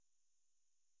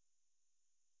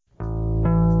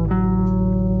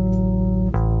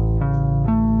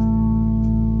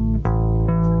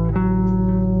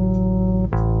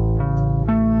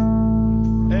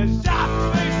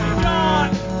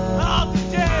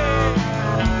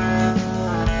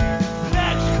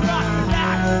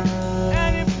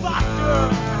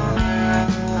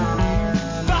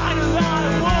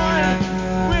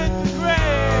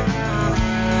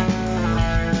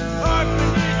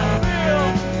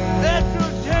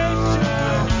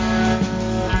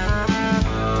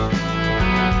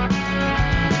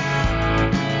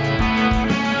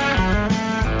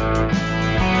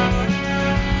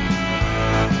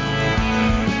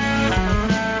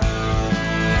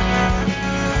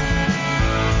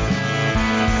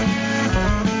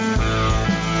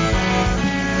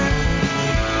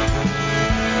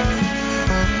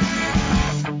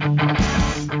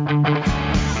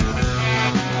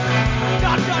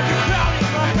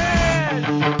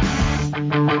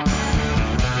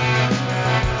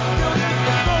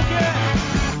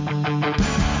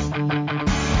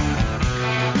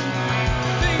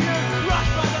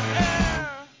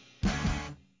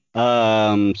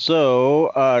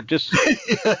So, just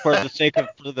for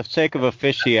the sake of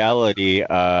officiality,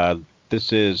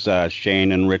 this is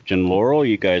Shane and Rich and Laurel.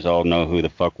 You guys all know who the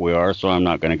fuck we are, so I'm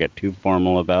not going to get too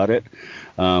formal about it.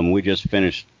 We just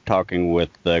finished talking with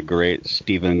the great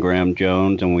Stephen Graham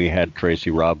Jones, and we had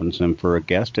Tracy Robinson for a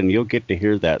guest, and you'll get to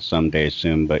hear that someday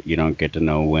soon, but you don't get to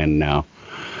know when now.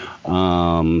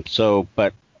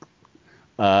 But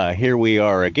here we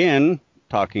are again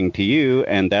talking to you,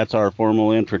 and that's our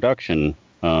formal introduction.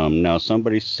 Now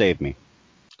somebody save me.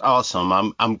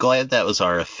 Awesome. I'm glad that was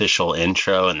our official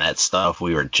intro, and that stuff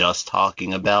we were just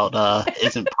talking about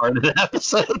isn't part of the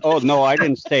episode. Oh, no, I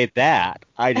didn't say that.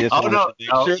 I just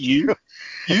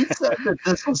you said that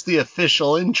this was the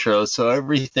official intro, so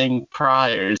everything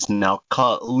prior is now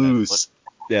cut loose.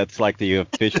 That's like the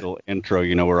official intro,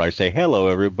 where I say, hello,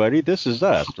 everybody, this is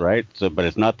us, right? So, but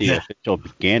it's not the official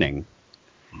beginning.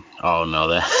 Oh, no,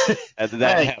 that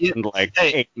happened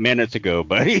 8 minutes ago,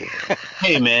 buddy.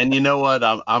 Hey, man, you know what?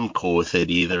 I'm cool with it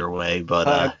either way,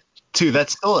 but, dude,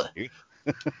 that's still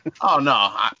Oh,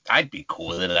 no, I'd be cool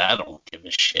with it. I don't give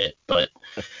a shit, but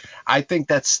I think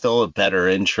that's still a better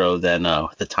intro than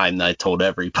the time that I told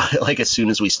everybody. Like, as soon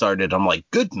as we started, I'm like,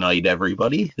 good night,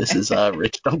 everybody. This is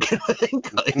Rich Duncan with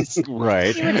guys.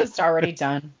 Right. You were just already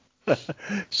done.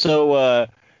 So,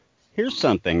 here's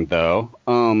something, though.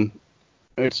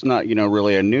 It's not,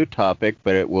 really a new topic,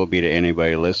 but it will be to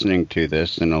anybody listening to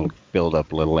this, and it'll build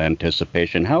up a little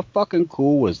anticipation. How fucking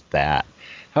cool was that?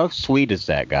 How sweet is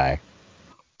that guy?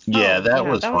 Yeah, that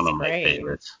was one of my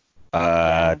favorites.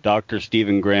 Dr.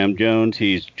 Stephen Graham Jones,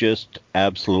 he's just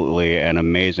absolutely an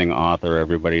amazing author.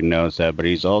 Everybody knows that, but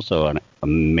he's also an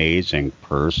amazing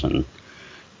person,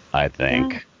 I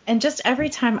think. Yeah. And just every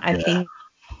time I think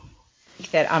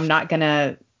that I'm not going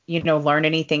to, learn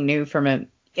anything new from him.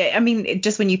 I mean,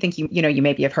 just when you think, you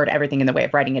maybe have heard everything in the way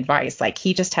of writing advice, like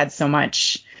he just had so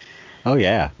much. Oh,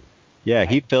 yeah. Yeah,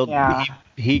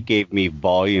 he gave me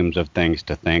volumes of things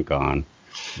to think on.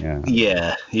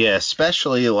 Yeah,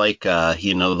 especially like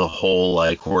the whole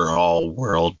like we're all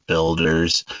world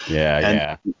builders.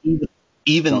 Yeah.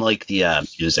 Even like the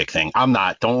music thing.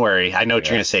 Don't worry. I know what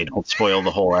you're gonna say. Don't spoil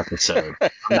the whole episode. I'm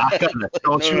not gonna.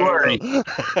 Don't you worry.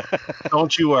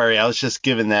 Don't you worry. I was just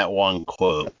giving that one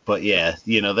quote. But yeah,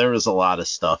 there was a lot of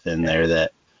stuff in there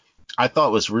that I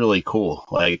thought was really cool.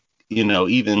 Like,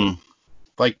 even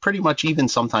like pretty much even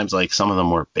sometimes like some of the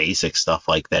more basic stuff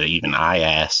like that even I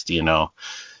asked,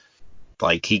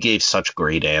 like he gave such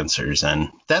great answers. And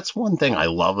that's one thing I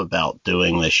love about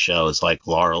doing this show is like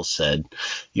Laurel said,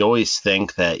 you always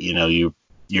think that, you're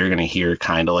going to hear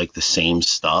kind of like the same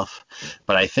stuff.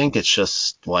 But I think it's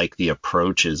just like the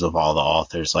approaches of all the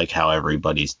authors, like how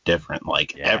everybody's different,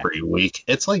 like every week.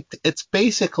 It's like, it's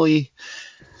basically,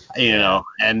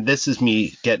 and this is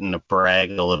me getting to brag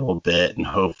a little bit and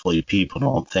hopefully people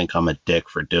don't think I'm a dick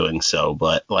for doing so.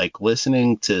 But like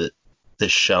listening to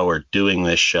this show or doing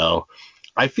this show,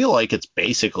 I feel like it's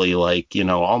basically like,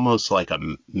 almost like a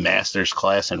master's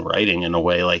class in writing in a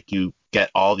way. Like you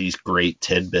get all these great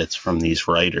tidbits from these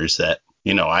writers that,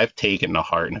 I've taken to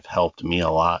heart and have helped me a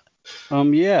lot.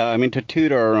 Yeah, I mean, to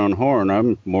toot our own horn,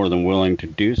 I'm more than willing to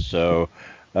do so.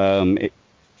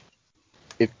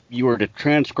 If you were to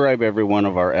transcribe every one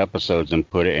of our episodes and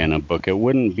put it in a book, it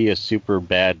wouldn't be a super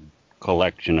bad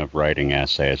collection of writing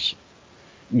essays.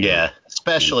 Yeah,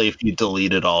 especially if you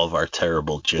deleted all of our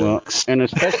terrible jokes. Well,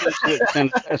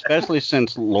 and especially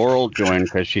since Laurel joined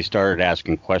because she started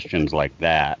asking questions like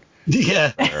that.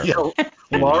 Yeah,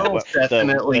 Laurel's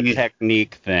definitely the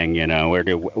technique thing, where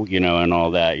do and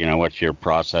all that, what's your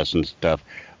process and stuff.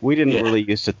 We didn't really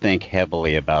used to think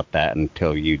heavily about that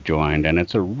until you joined, and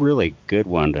it's a really good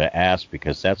one to ask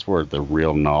because that's where the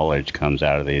real knowledge comes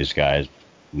out of these guys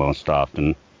most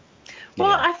often.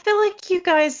 Well, I feel like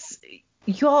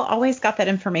you all always got that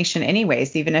information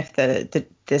anyways, even if the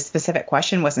specific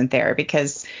question wasn't there,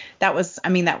 because that was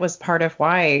part of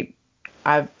why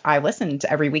I listened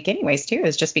every week anyways too,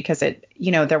 is just because it,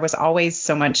 there was always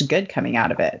so much good coming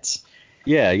out of it.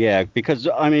 Yeah, because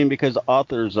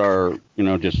authors are,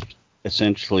 just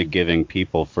essentially giving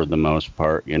people for the most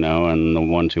part, and the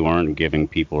ones who aren't giving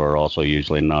people are also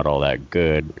usually not all that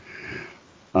good.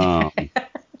 So,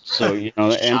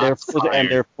 and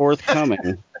they're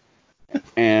forthcoming.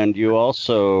 And you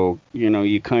also,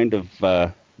 you kind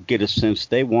of get a sense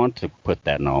they want to put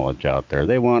that knowledge out there.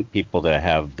 They want people to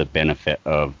have the benefit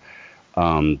of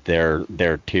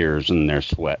their tears and their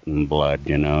sweat and blood,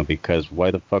 because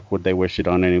why the fuck would they wish it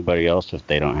on anybody else if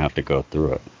they don't have to go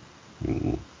through it?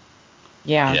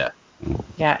 Yeah.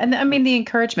 And I mean, the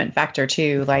encouragement factor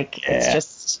too, like it's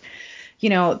just,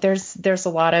 there's a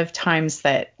lot of times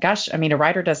that, gosh, I mean, a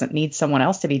writer doesn't need someone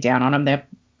else to be down on them. They're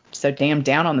so damn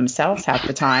down on themselves half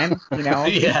the time,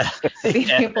 Yeah. Being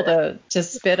able to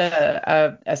spit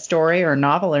a story or a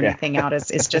novel or anything out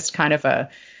is just kind of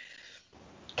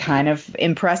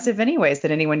impressive anyways,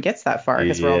 that anyone gets that far,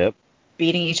 because we're all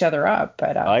beating each other up,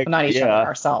 but not each other,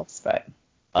 ourselves. But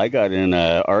I got in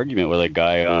an argument with a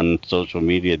guy on social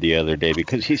media the other day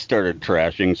because he started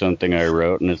trashing something I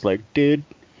wrote, and it's like, dude,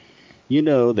 you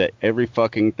know that every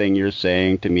fucking thing you're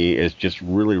saying to me is just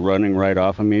really running right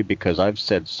off of me, because I've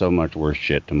said so much worse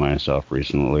shit to myself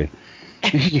recently.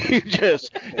 you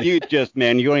just,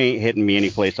 man, you ain't hitting me any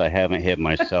place I haven't hit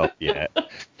myself yet.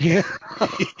 Yeah,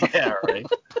 right.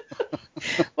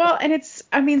 Well,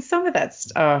 and some of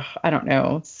that's, I don't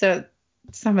know. So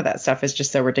some of that stuff is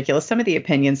just so ridiculous. Some of the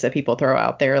opinions that people throw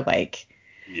out there, like,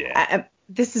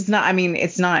 this is not,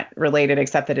 it's not related,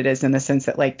 except that it is in the sense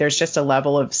that, like, there's just a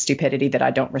level of stupidity that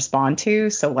I don't respond to.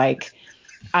 So, like,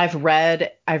 I've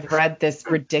read this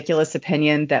ridiculous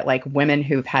opinion that, like, women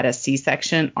who've had a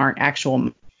C-section aren't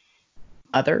actual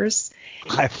mothers.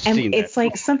 I've seen it's that.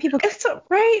 Like, some people get so,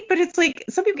 right, but it's like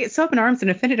some people get so up in arms and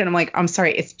offended, and I'm like, I'm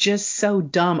sorry, it's just so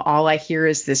dumb. All I hear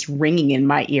is this ringing in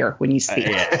my ear when you speak.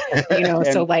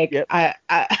 So, like,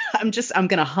 I'm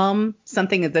gonna hum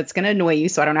something that's gonna annoy you,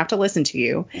 so I don't have to listen to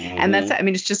you. And that's,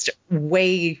 it's just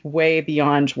way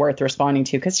beyond worth responding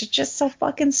to, because it's just so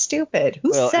fucking stupid.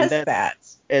 Who says that?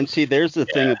 And see, there's the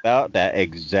thing about that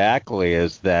exactly,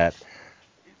 is that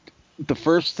the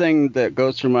first thing that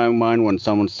goes through my mind when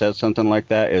someone says something like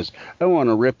that is, I want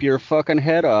to rip your fucking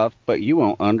head off, but you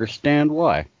won't understand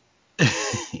why.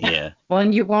 Yeah. Well,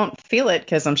 and you won't feel it,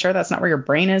 because I'm sure that's not where your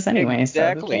brain is anyway.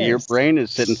 Exactly. So your brain is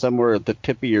sitting somewhere at the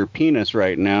tip of your penis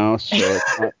right now, so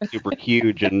it's not super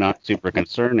huge and not super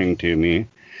concerning to me.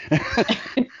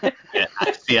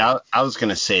 Yeah, I was going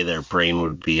to say their brain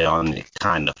would be on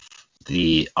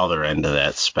the other end of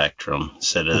that spectrum,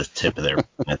 instead of the tip of their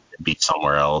penis, it'd be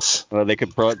somewhere else. Well, they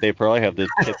probably have the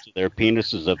tips of their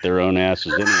penises up their own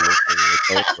asses anyway, so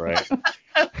they're both right.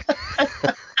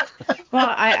 Well,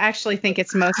 I actually think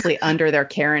it's mostly under their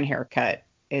Karen haircut.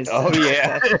 So,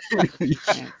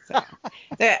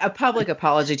 a public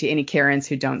apology to any Karens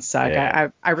who don't suck. Yeah.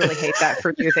 I really hate that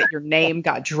for you, that your name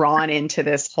got drawn into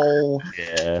this whole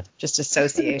just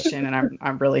association, and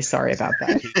I'm really sorry about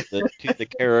that. To the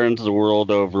Karens the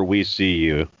world over, we see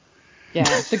you. Yeah,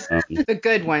 the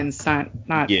good ones, not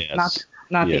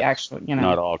the actual,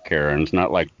 Not all Karens,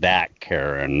 not like that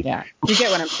Karen. Yeah, you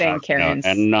get what I'm saying, Karens.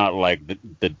 And not like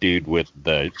the dude with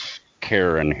the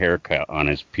Karen haircut on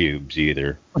his pubes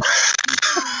either.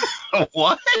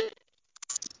 What?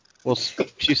 Well,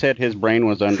 she said his brain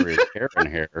was under his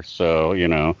Karen hair, so,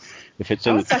 if it's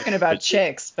in I was talking about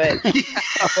chicks, but...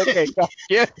 Okay,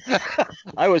 yeah.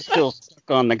 I was still stuck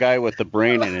on the guy with the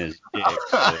brain in his dick.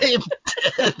 So. I'm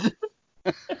dead.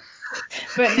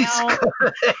 But now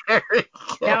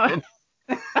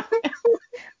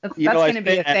that's going to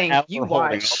be a thing you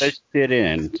watch. All this shit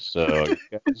in, so.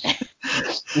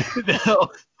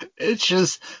 No, it's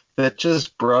just that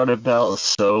just brought about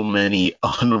so many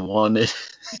unwanted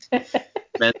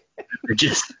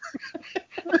messages.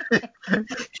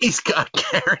 He's got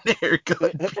Karen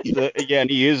haircut. And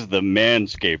he is the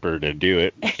manscaper to do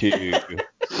it too.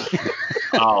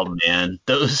 Oh man,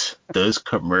 those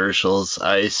commercials,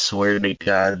 I swear to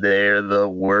God, they're the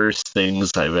worst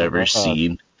things I've ever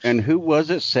seen. And who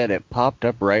was it said it popped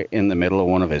up right in the middle of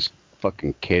one of his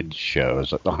fucking kids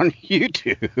shows on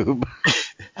YouTube?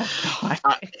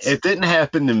 It didn't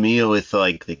happen to me with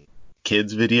like the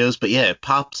kids videos, but yeah, it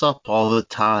pops up all the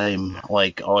time.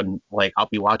 Like I'll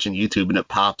be watching YouTube and it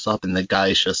pops up, and the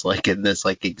guy's just like in this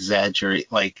like exaggerated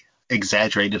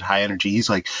high energy. He's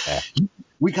like,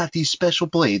 we got these special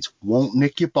blades, won't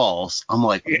nick your balls. I'm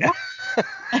like, what?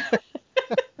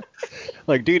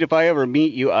 Like, dude, if I ever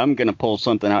meet you, I'm gonna pull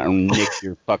something out and nick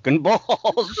your fucking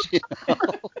balls.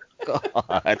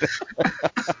 God.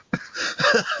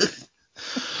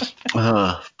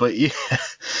 But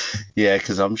yeah,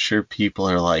 because I'm sure people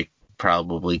are like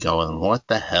probably going, what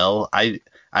the hell? I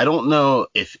don't know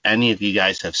if any of you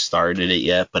guys have started it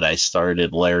yet, but I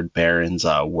started Laird Barron's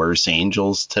Worse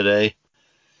Angels today.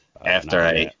 After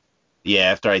I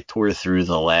tore through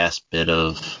the last bit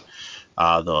of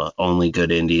the Only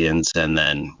Good Indians, and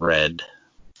then read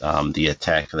the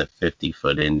Attack of the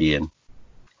 50-Foot Indian.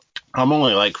 I'm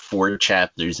only like 4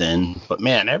 chapters in, but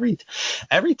man, every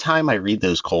time I read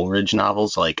those Coleridge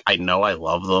novels, like I know I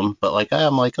love them, but like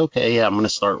I'm like, okay, yeah, I'm gonna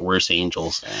start Worse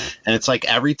Angels, and it's like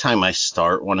every time I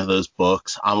start one of those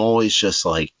books, I'm always just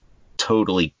like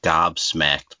totally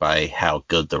gobsmacked by how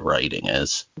good the writing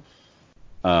is.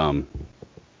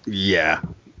 Yeah.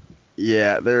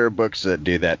 Yeah, there are books that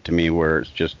do that to me where it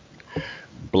just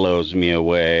blows me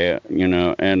away,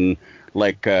 and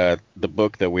like the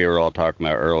book that we were all talking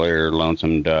about earlier,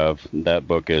 Lonesome Dove, that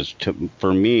book is,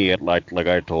 for me, like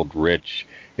I told Rich,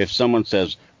 if someone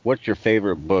says, what's your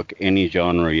favorite book, any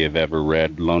genre you've ever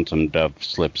read, Lonesome Dove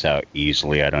slips out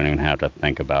easily. I don't even have to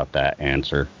think about that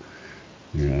answer.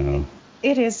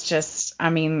 It is just, I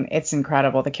mean, it's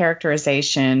incredible. The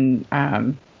characterization,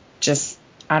 just,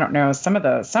 I don't know, some of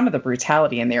the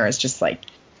brutality in there is just like,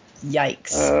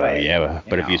 yikes.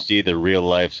 But if you see the real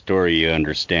life story, you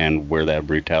understand where that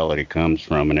brutality comes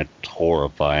from, and it's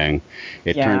horrifying.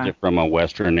 It turns it from a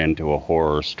Western into a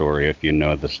horror story if you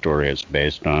know the story it's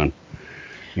based on.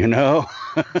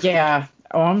 Yeah.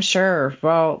 Oh, I'm sure.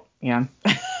 Well, yeah.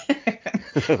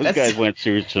 Those guys went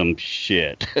through some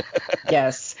shit.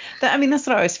 Yes. That's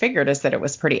what I always figured, is that it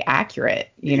was pretty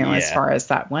accurate, as far as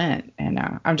that went.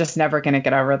 And I'm just never going to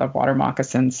get over the water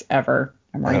moccasins ever.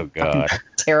 I'm fucking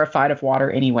terrified of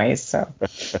water anyways, so.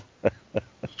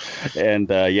 And,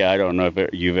 I don't know if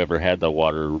you've ever had the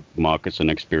water moccasin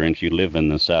experience. You live in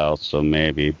the South, so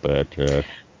maybe, but...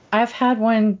 I've had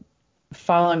one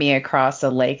follow me across a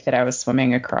lake that I was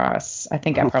swimming across. I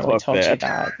think I probably told you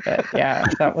that, but yeah,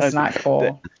 that was not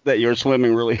cool. That you were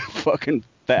swimming really fucking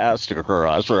fast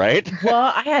across, right?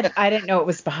 Well, I didn't know it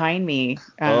was behind me.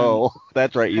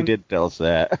 That's right. You did tell us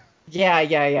that.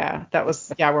 Yeah. That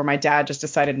was, where my dad just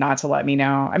decided not to let me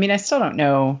know. I still don't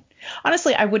know.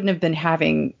 Honestly, I wouldn't have been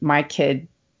having my kid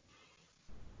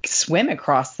swim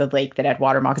across the lake that had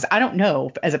water moccasins. I don't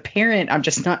know. As a parent, I'm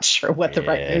just not sure what the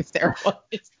right move there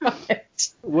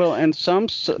was. Well, and some,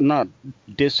 not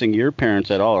dissing your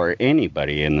parents at all or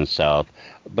anybody in the South,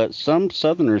 but some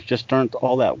Southerners just aren't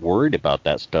all that worried about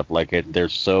that stuff. Like they're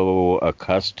so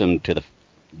accustomed to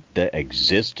the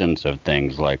existence of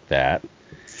things like that.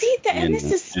 See, this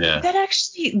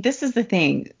is the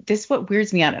thing. This is what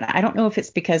weirds me out. And I don't know if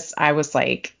it's because I was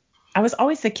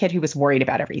always the kid who was worried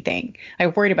about everything. I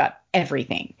worried about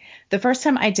everything. The first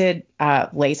time I did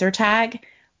laser tag,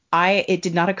 it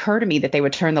did not occur to me that they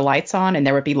would turn the lights on and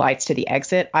there would be lights to the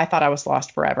exit. I thought I was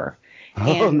lost forever.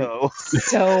 No.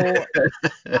 So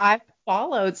I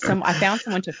found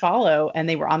someone to follow, and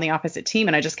they were on the opposite team,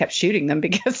 and I just kept shooting them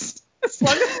because as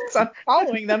long as I'm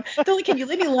following them, they're like, can you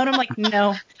leave me alone? I'm like,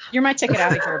 no, you're my ticket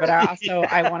out of here, but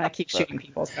I want to keep shooting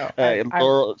people. So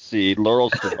Laurel's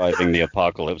surviving the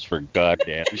apocalypse for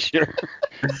goddamn sure.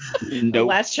 Nope.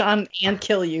 Latch on and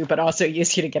kill you, but also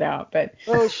use you to get out. But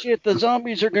oh shit, the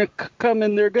zombies are gonna come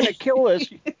and they're gonna kill us.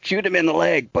 Shoot him in the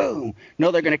leg, boom.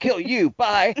 No, they're gonna kill you.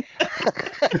 Bye.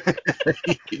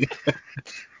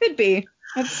 Could be.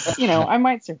 That's, I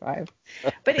might survive.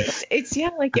 But it's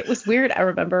it was weird. I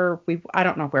remember I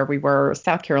don't know where we were,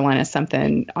 South Carolina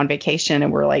something, on vacation,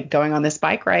 and we're going on this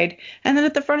bike ride, and then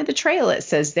at the front of the trail it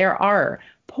says there are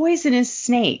poisonous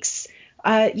snakes,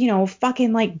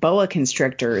 fucking boa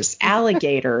constrictors,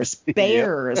 alligators,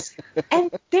 bears.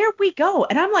 And there we go.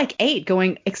 And I'm 8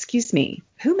 going, excuse me,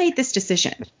 who made this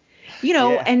decision?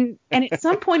 And at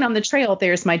some point on the trail,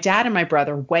 there's my dad and my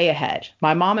brother way ahead,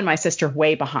 my mom and my sister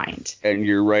way behind. And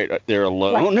you're right there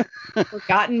alone.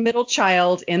 Forgotten middle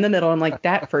child in the middle. I'm like,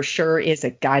 that for sure is a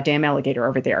goddamn alligator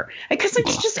over there. Because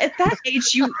just at that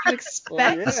age, you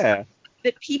expect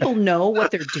that people know what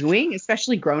they're doing,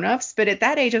 especially grown-ups. But at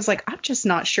that age, I was like, I'm just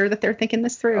not sure that they're thinking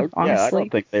this through, honestly. Yeah, I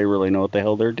don't think they really know what the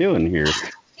hell they're doing here.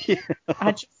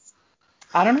 I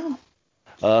don't know.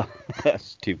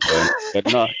 That's too funny.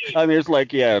 But no, it's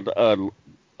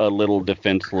a little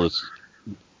defenseless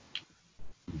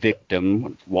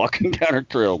victim walking down a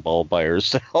trail all by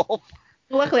herself. Well,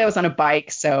 luckily I was on a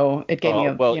bike, so it gave me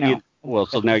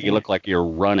so now you look like you're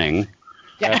running.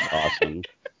 Yeah. That's awesome.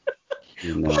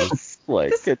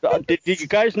 Did you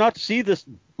guys not see this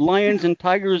lions and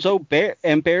tigers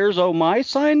and bears oh my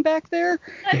sign back there?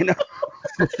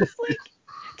 Because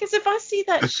if I see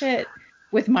that shit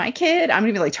with my kid, I'm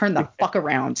gonna be turn the fuck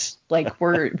around.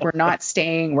 We're not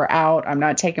staying. We're out. I'm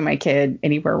not taking my kid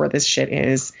anywhere where this shit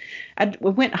is.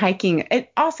 We went hiking.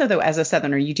 Also, though, as a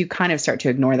Southerner, you do kind of start to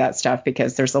ignore that stuff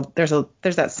because there's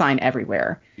that sign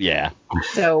everywhere. Yeah.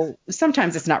 So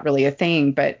sometimes it's not really a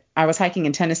thing. But I was hiking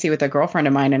in Tennessee with a girlfriend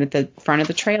of mine, and at the front of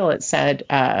the trail it said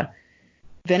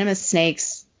venomous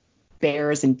snakes,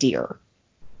 bears, and deer.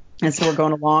 And so we're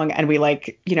going along, and we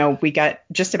we got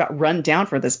just about run down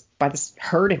by this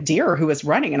herd of deer who was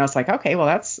running. And I was like, okay, well,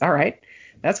 that's all right.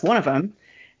 That's one of them.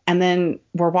 And then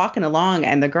we're walking along,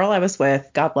 and the girl I was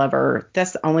with, God love her,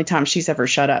 that's the only time she's ever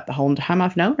shut up the whole time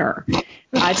I've known her.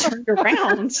 I turned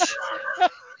around.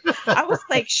 I was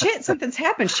like, shit, something's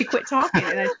happened. She quit talking,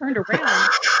 and I turned around.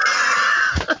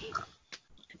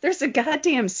 There's a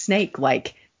goddamn snake,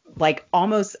 like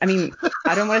almost, I mean,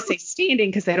 I don't want to say standing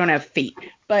because they don't have feet,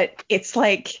 but it's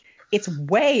like, it's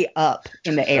way up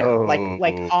in the air,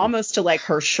 like almost to like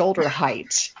her shoulder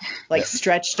height, like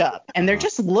stretched up, and they're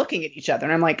just looking at each other,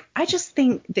 and I'm like, I just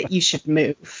think that you should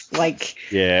move. Like,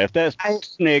 yeah, if that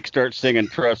snake starts singing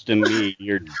 "Trust in Me,"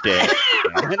 you're dead.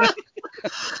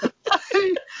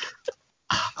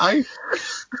 I'm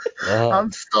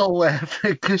still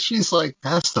laughing because she's like,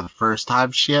 that's the first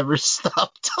time she ever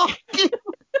stopped talking.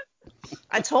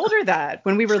 I told her that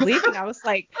when we were leaving. I was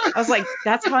like,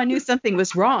 that's how I knew something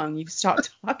was wrong. You stopped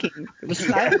talking. It was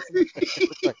silence.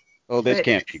 Oh, this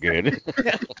can't be good.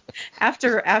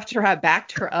 After I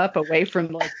backed her up away from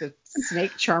like the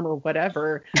snake charm or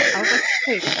whatever, I was like,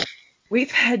 hey,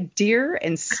 we've had deer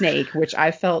and snake, which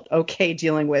I felt okay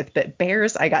dealing with, but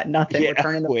bears, I got nothing. We're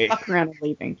turning the fuck around and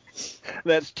leaving.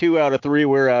 That's 2 out of 3.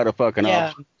 We're out of fucking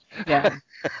options. Yeah.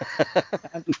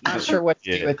 I'm not sure what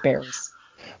to do with bears.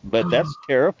 But that's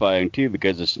terrifying too,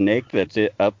 because a snake that's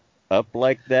up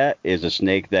like that is a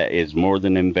snake that is more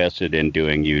than invested in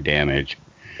doing you damage.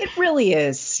 It really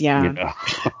is, yeah. You know?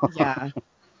 Yeah.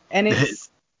 And it's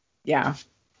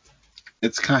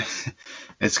It's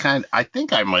kind I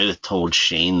think I might have told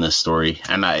Shane this story,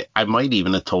 and I might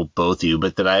even have told both of you,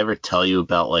 but did I ever tell you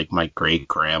about like my great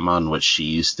grandma and what she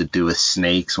used to do with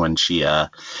snakes when she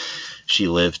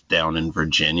lived down in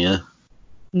Virginia?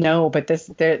 No, but this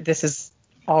is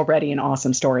already an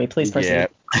awesome story. Please proceed.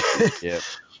 Yeah.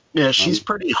 Yeah, she's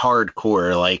pretty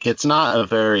hardcore. Like, it's not a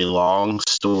very long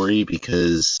story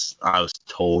because I was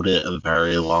told it a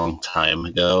very long time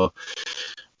ago.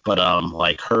 But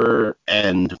like her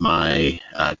and my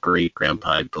great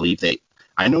grandpa, I believe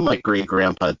I know my great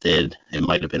grandpa did. It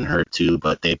might have been her too,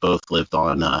 but they both lived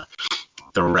on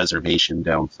the reservation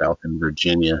down south in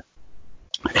Virginia,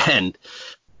 and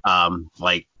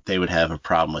like they would have a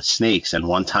problem with snakes. And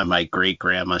one time, my great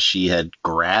grandma, she had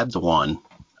grabbed one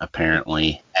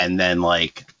apparently, and then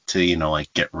like to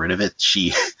like get rid of it,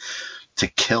 to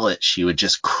kill it, she would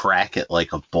just crack it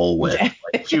like a bullwhip.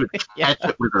 Like, she would catch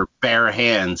it with her bare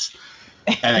hands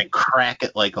and then crack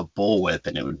it like a bullwhip,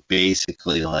 and it would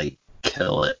basically like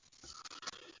kill it.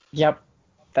 Yep.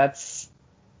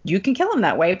 You can kill him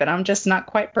that way, but I'm just not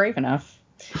quite brave enough.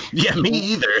 Yeah, me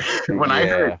either. When I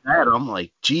heard that, I'm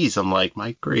like, geez,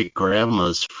 my great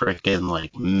grandma's freaking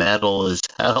like metal as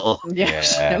hell. Yeah.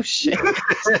 No shit.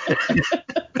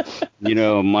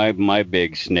 My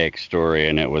big snake story,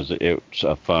 and it's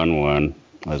a fun one,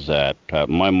 was that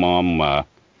my mom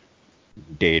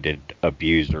dated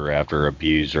abuser after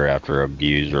abuser after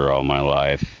abuser all my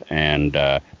life, and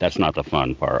that's not the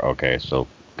fun part. Okay, so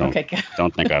don't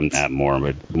think I'm that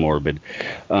morbid.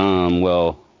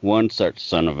 Well, one such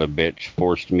son of a bitch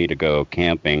forced me to go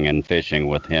camping and fishing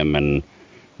with him and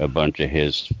a bunch of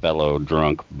his fellow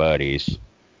drunk buddies.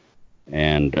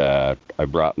 And I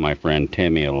brought my friend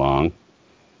Timmy along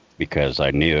because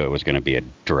I knew it was going to be a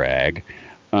drag.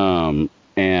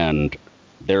 And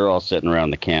they're all sitting around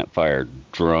the campfire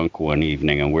drunk one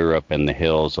evening, and we're up in the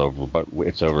hills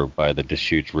it's over by the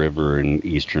Deschutes River in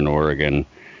eastern Oregon.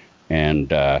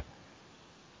 And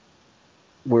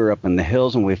we're up in the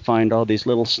hills, and we find all these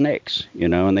little snakes,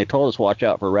 and they told us watch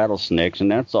out for rattlesnakes, and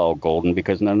that's all golden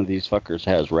because none of these fuckers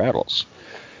has rattles.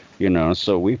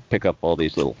 So we pick up all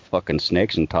these little fucking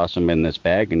snakes and toss them in this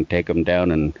bag and take them down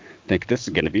and think this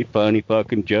is going to be a funny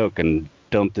fucking joke and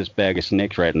dump this bag of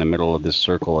snakes right in the middle of this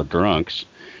circle of drunks.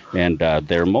 And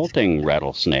they're molting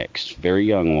rattlesnakes, very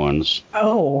young ones.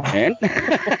 Oh. And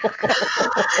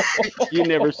you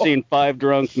never seen 5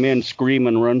 drunk men scream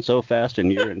and run so fast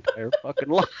in your entire fucking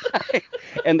life.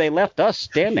 And they left us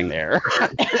standing there.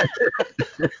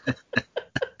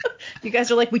 You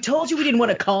guys are like, we told you we didn't want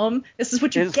to come. This is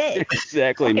what you get.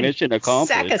 Exactly. Mission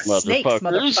accomplished, sack of snakes,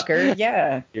 motherfucker.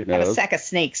 Yeah. Have a sack of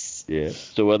snakes. Yeah.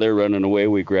 So while they're running away,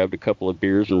 we grabbed a couple of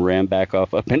beers and ran back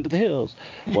off up into the hills.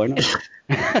 Why not?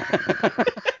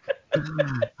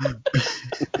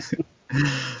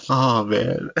 Oh,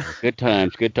 man. Good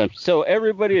times. So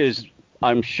everybody is,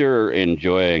 I'm sure,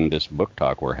 enjoying this book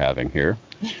talk we're having here.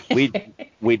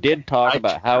 We did talk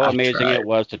about how amazing it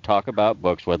was to talk about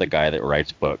books with a guy that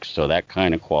writes books, so that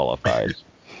kind of qualifies.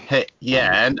 Hey,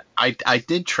 yeah, and I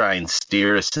did try and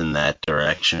steer us in that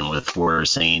direction with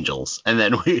Worse Angels, and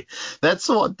then that's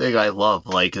the one thing I love.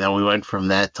 Like, then we went from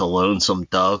that to Lonesome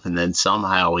Dove, and then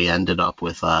somehow we ended up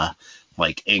with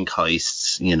like Ink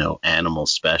Heist's, Animal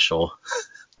Special.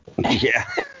 Yeah.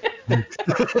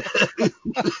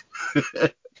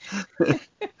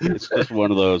 It's just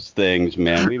one of those things,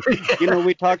 man.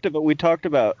 We talked about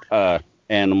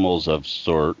animals of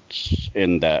sorts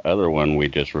in that other one we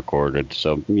just recorded.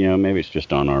 So, maybe it's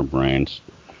just on our brains.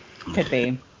 Could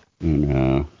be.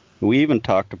 We even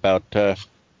talked about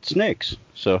snakes.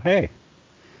 So, hey.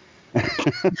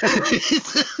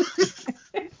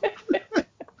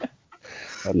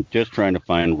 I'm just trying to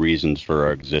find reasons for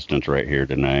our existence right here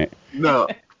tonight. No,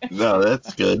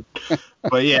 that's good.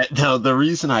 But yeah, no, the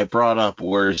reason I brought up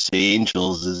Worse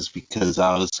Angels is because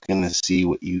I was gonna see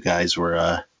what you guys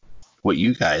were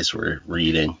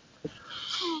reading.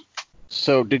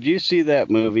 So, did you see that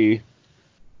movie?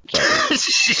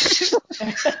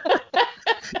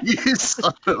 You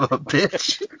son of a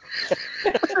bitch.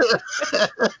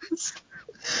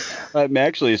 I'm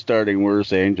actually starting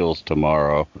Worse Angels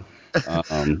tomorrow.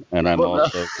 And I'm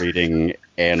also reading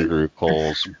Andrew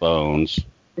Cole's Bones.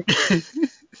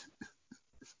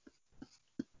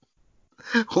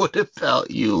 What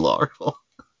about you, Laurel?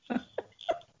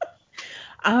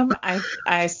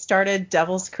 I started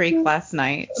Devil's Creek last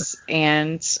night,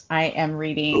 and I am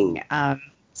reading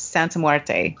Santa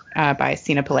Muerte by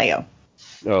Sina Pelayo.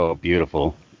 Oh,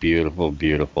 beautiful, beautiful,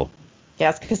 beautiful.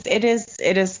 Yes, because it is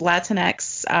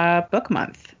Latinx book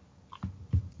month.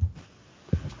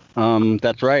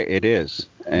 That's right, it is.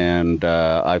 And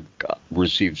I've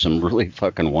received some really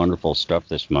fucking wonderful stuff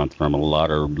this month from a lot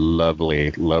of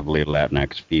lovely, lovely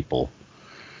Latinx people.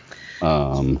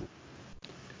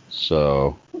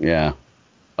 So, yeah.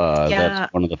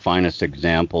 That's one of the finest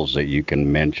examples that you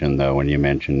can mention, though, when you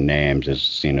mention names, is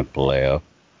Sina Pelayo.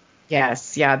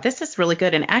 Yes, yeah, this is really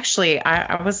good. And actually,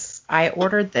 I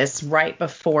ordered this right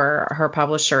before her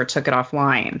publisher took it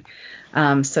offline.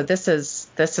 So this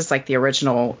is like the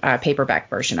original paperback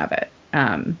version of it.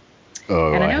 I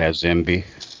has envy.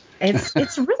 It's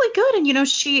really good. And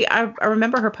I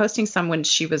remember her posting some when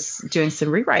she was doing some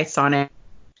rewrites on it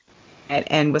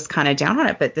and was kind of down on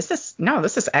it. But this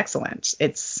is excellent.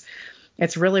 It's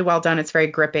really well done. It's very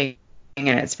gripping. And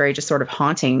it's very just sort of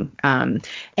haunting. And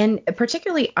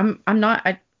particularly, I'm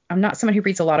not someone who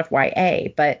reads a lot of YA,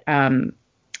 but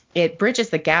it bridges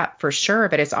the gap for sure.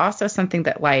 But it's also something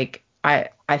that, like, I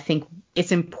think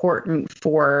it's important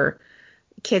for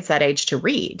kids that age to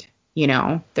read.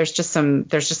 There's just some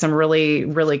really,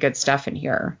 really good stuff in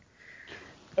here.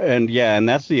 And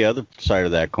that's the other side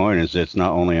of that coin, is it's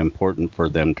not only important for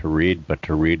them to read, but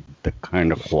to read the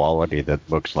kind of quality that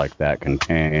books like that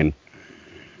contain.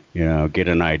 Get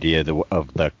an idea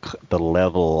of the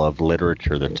level of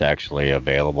literature that's actually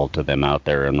available to them out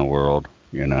there in the world.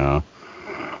 I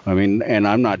mean, and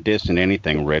I'm not dissing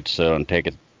anything, Rich, so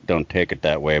don't take it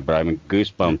that way. But I mean,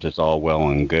 Goosebumps is all well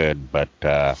and good, but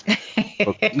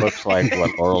books like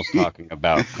what Laurel's talking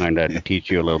about kind of teach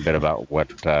you a little bit about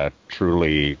what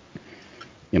truly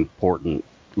important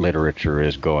literature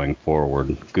is going forward.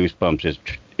 Goosebumps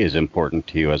is important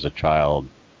to you as a child.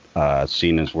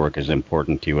 Sina's work is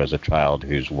important to you as a child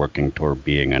who's working toward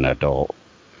being an adult.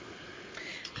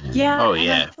 Yeah. Oh,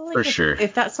 yeah, for sure.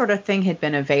 If that sort of thing had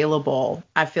been available,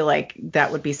 I feel like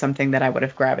that would be something that I would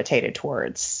have gravitated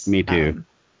towards. Me too.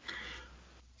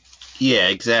 Yeah,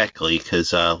 exactly.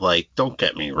 Because, don't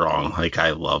get me wrong. Like,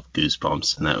 I love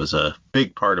Goosebumps, and that was a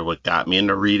big part of what got me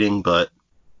into reading. But,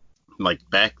 like,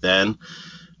 back then,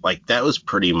 like, that was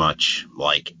pretty much,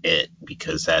 like, it,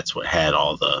 because that's what had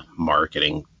all the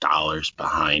marketing dollars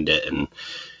behind it. And,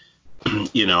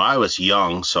 I was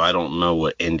young, so I don't know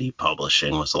what indie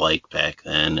publishing was like back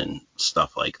then and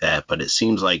stuff like that. But it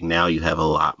seems like now you have a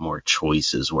lot more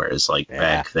choices, whereas, like,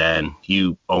 back then,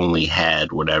 you only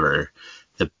had whatever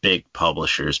the big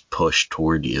publishers push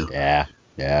toward you. Yeah.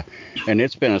 And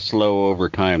it's been a slow over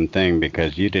time thing,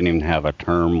 because you didn't even have a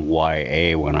term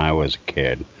YA when I was a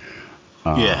kid.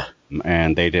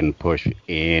 And they didn't push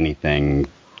anything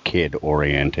kid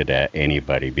oriented at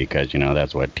anybody, because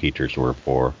that's what teachers were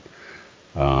for.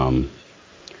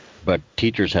 But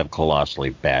teachers have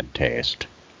colossally bad taste,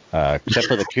 except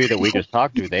for the two that we just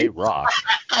talked to. They rock.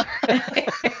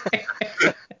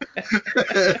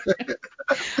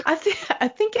 I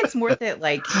think it's more that,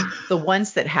 like, the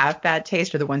ones that have bad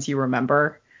taste are the ones you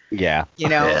remember. Yeah.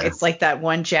 It's like that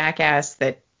one jackass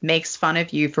that makes fun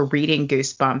of you for reading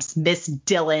Goosebumps, Miss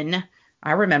Dillon.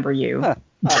 I remember you.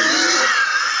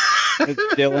 Miss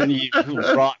Dillon, you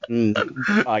rotten.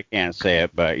 I can't say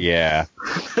it, but yeah.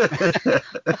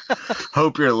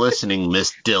 Hope you're listening,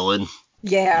 Miss Dillon.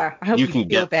 Yeah, I hope you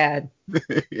feel bad.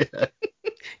 Yeah.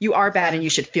 You are bad, and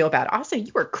you should feel bad. Also,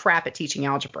 you were crap at teaching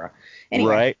algebra.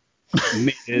 Anyway.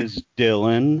 Right, Ms.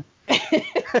 Dillon.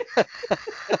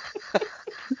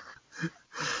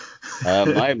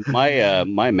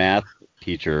 My math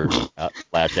teacher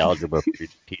slash algebra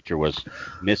teacher was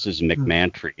Mrs.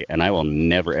 McMantry, and I will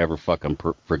never ever fucking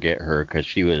forget her because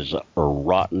she was a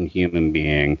rotten human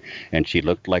being, and she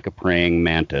looked like a praying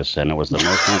mantis, and it was the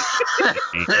most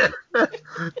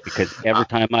because every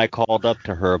time I called up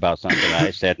to her about something,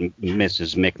 I said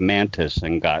Mrs. McMantis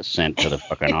and got sent to the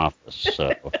fucking office.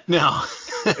 So No.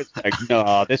 it's like,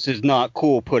 no, this is not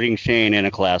cool putting Shane in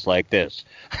a class like this.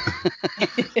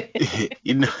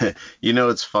 you know,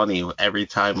 it's funny. Every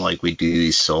time like we do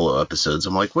these solo episodes,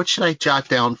 I'm like, what should I jot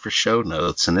down for show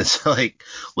notes? And it's like,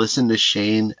 listen to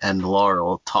Shane and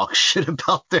Laurel talk shit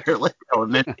about their like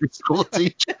elementary school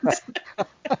teachers.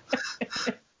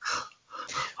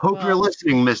 Hope you're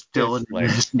listening, Miss Dillon,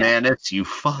 Miss Manis, you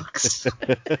fucks.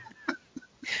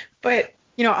 But,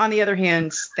 you know, on the other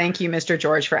hand, thank you, Mr.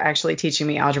 George, for actually teaching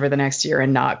me algebra the next year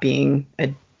and not being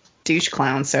a douche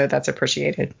clown. So that's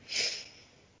appreciated.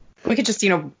 We could just, you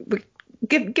know,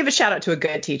 give a shout out to a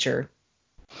good teacher.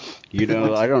 You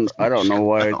know, I don't know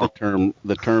why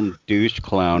the term douche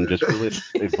clown just really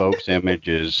evokes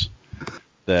images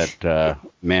that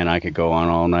man, I could go on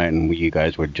all night and you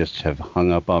guys would just have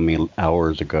hung up on me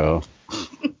hours ago.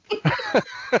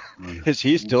 Is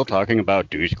he still talking about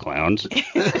douche clowns?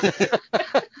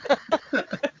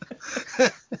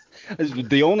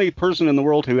 The only person in the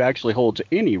world who actually holds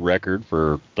any record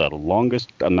for the longest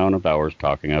amount of hours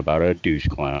talking about a douche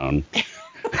clown.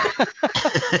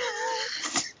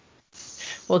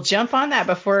 Well, jump on that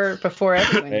before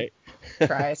everyone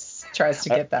tries to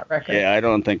get that record. Yeah, I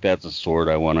don't think that's a sword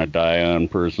I want to die on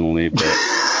personally, but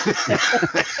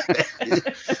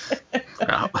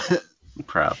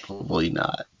probably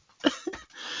not.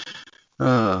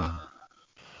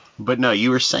 But no, you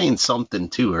were saying something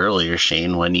too earlier,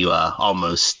 Shane, when you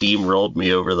almost steamrolled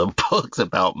me over the books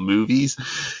about movies.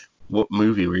 What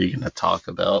movie were you going to talk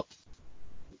about?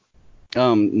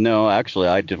 No, actually,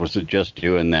 I was just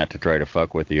doing that to try to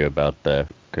fuck with you about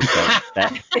because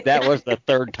that was the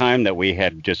third time that we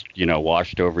had just, you know,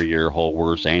 washed over your whole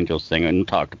Worse Angels thing and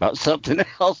talked about something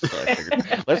else. So I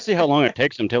figured, let's see how long it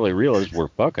takes until he realizes we're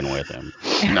fucking with him.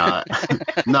 No,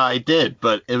 I did,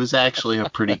 but it was actually a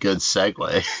pretty good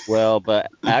segue. Well, but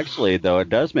actually, though, it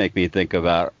does make me think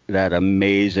about that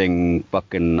amazing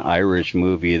fucking Irish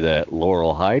movie that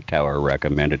Laurel Hightower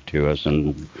recommended to us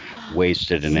and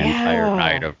wasted an entire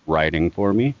night of writing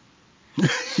for me.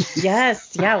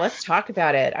 Yes, yeah, let's talk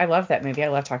about it. I love that movie. I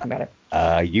love talking about it.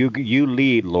 You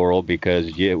lead, Laurel,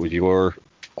 because it was your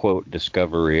quote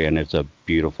discovery, and it's a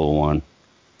beautiful one.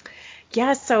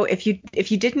 Yeah, so if you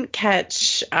didn't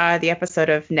catch the episode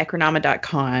of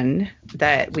Necronoma.con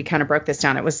that we kind of broke this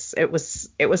down, it was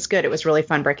good. It was really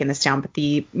fun breaking this down. But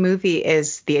the movie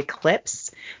is The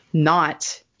Eclipse,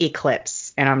 not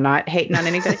Eclipse. And I'm not hating on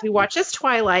anybody who watches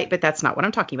Twilight, but that's not what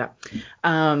I'm talking about.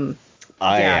 I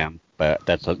am, but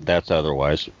that's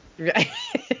otherwise.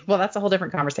 Well, that's a whole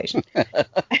different conversation.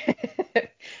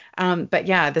 But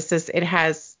yeah, it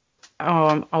has. Oh,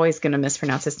 I'm always going to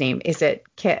mispronounce his name. Is it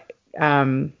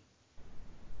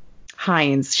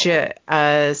Hines?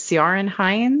 Ciaran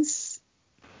Hines?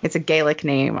 It's a Gaelic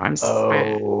name.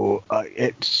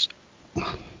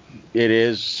 It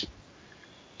is.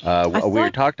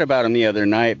 We talked about him the other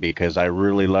night because I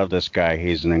really love this guy.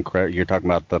 He's an incredible. You're talking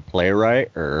about the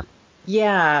playwright, or?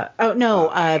 Yeah. Oh no,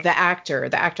 the actor.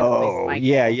 The actor. Oh,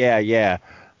 yeah.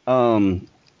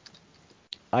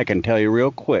 I can tell you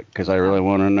real quick because I really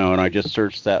want to know, and I just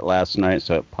searched that last night,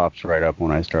 so it pops right up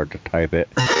when I start to type it.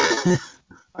 The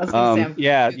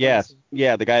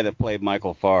guy that played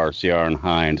Michael Farr, Ciaran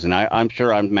Hines, and I'm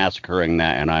sure I'm massacring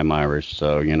that, and I'm Irish,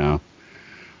 so you know.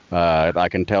 I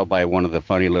can tell by one of the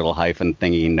funny little hyphen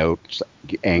thingy notes,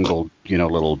 angled, you know,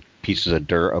 little pieces of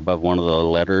dirt above one of the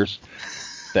letters,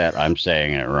 that I'm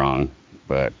saying it wrong.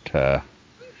 But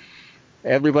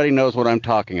everybody knows what I'm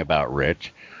talking about,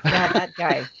 Rich. Yeah, that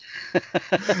guy.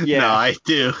 Yeah, no, I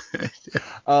do.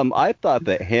 I thought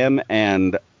that him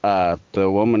and the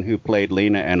woman who played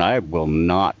Lena, and I will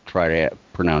not try to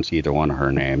pronounce either one of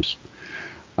her names.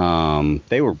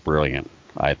 They were brilliant,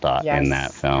 I thought, in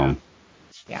that film.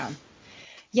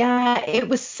 Yeah, it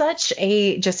was such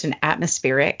just an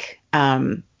atmospheric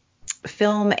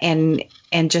film, and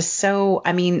just so,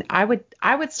 I mean, I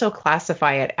would still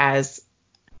classify it as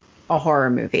a horror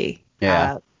movie.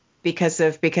 Yeah. Because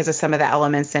of some of the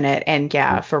elements in it. And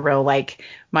yeah, for real, like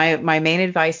my main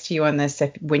advice to you on this,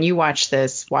 when you watch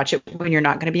this, watch it when you're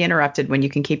not going to be interrupted, when you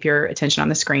can keep your attention on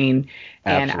the screen.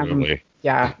 Absolutely.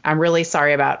 And I'm really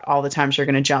sorry about all the times you're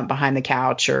going to jump behind the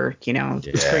couch or, you know,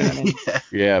 screaming.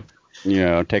 Yeah. You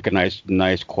know, take a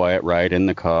nice quiet ride in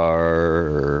the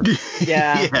car. Or,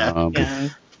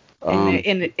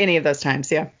 in any of those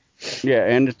times. Yeah. Yeah,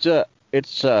 and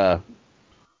it's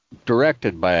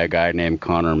directed by a guy named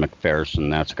Connor McPherson.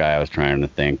 That's the guy I was trying to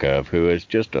think of, who is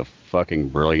just a fucking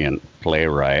brilliant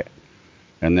playwright.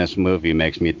 And this movie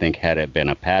makes me think, had it been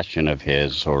a passion of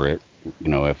his, or it,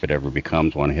 if it ever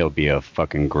becomes one, he'll be a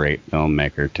fucking great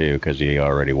filmmaker too, because he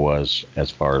already was, as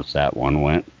far as that one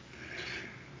went.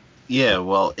 Yeah,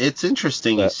 well, it's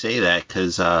interesting you say that,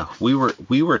 because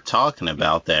we were talking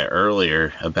about that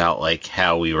earlier, about like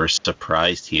how we were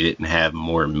surprised he didn't have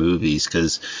more movies,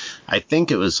 because I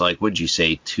think it was like, what'd you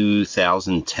say,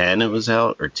 2010 it was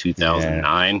out, or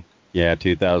 2009? Yeah,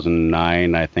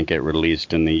 2009. I think it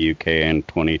released in the UK in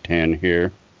 2010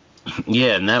 here.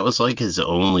 Yeah, and that was like his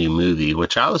only movie,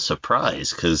 which I was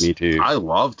surprised, because I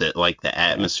loved it, like the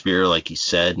atmosphere, like you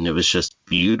said, and it was just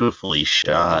beautifully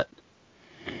shot.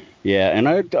 Yeah, and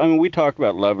I mean, we talk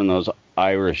about loving those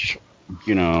Irish,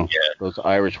 those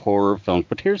Irish horror films.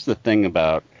 But here's the thing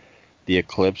about The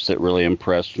Eclipse that really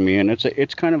impressed me, and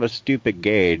it's kind of a stupid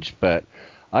gauge, but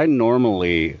I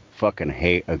normally fucking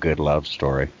hate a good love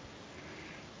story.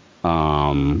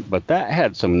 But that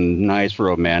had some nice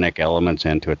romantic elements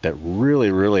into it that really,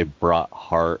 really brought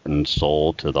heart and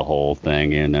soul to the whole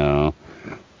thing,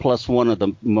 Plus one of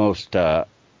the most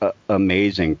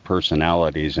amazing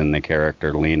personalities in the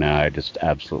character, Lena. I just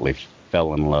absolutely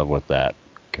fell in love with that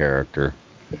character.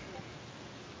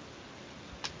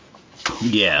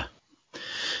 Yeah,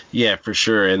 for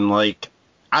sure. And like,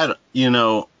 I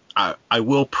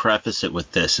will preface it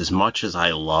with this: as much as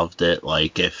I loved it,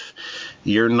 like, if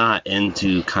you're not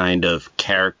into kind of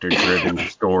character-driven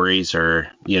stories,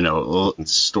 or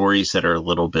stories that are a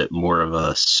little bit more of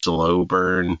a slow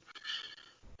burn,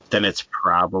 then it's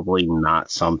probably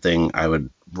not something I would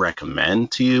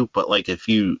recommend to you. But like, if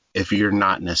you're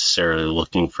not necessarily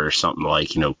looking for something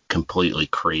like, completely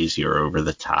crazy or over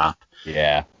the top,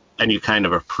 yeah, and you kind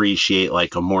of appreciate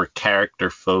like a more character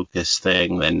focused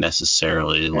thing than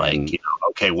necessarily like,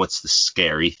 okay, what's the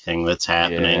scary thing that's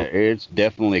happening? Yeah, it's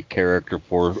definitely character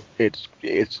for it's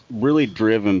really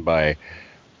driven by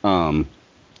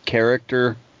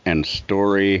character and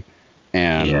story,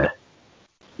 and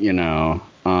it's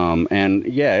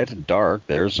dark.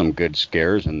 There's some good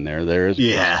scares in there. There's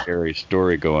a scary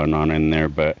story going on in there,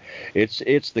 but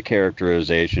it's the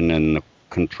characterization and the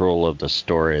control of the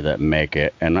story that make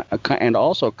it, and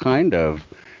also kind of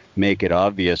make it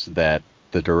obvious that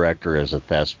the director is a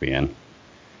thespian.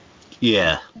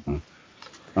 Yeah.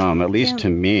 At least to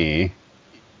me.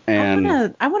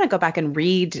 And I want to go back and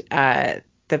read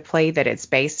the play that it's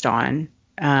based on.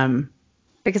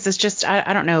 Because it's just,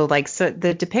 I don't know, like, so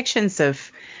the depictions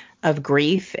of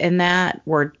grief in that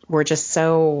were just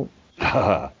so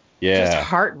just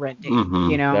heartrending,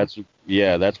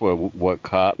 Mm-hmm. That's what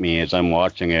caught me as I'm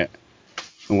watching it.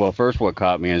 Well, first what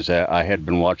caught me is that I had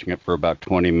been watching it for about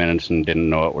 20 minutes and didn't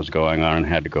know what was going on and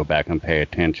had to go back and pay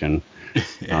attention.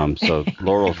 So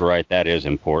Laurel's right, that is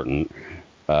important.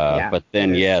 But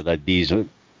then,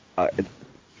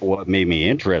 what made me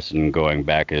interested in going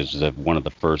back is that one of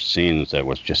the first scenes that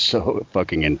was just so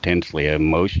fucking intensely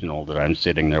emotional that I'm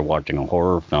sitting there watching a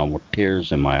horror film with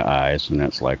tears in my eyes, and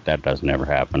it's like, that doesn't ever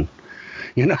happen.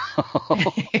 Yeah.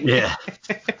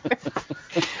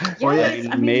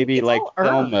 Maybe like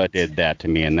Thelma did that to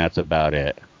me, and that's about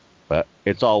it. But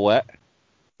it's all wet.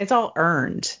 It's all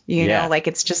earned, like,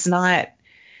 it's just not,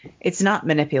 it's not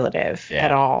manipulative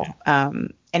at all.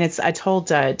 And I told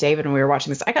David when we were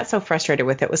watching this, I got so frustrated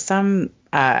with it. It was some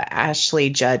Ashley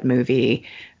Judd movie.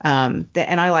 And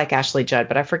I like Ashley Judd,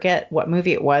 but I forget what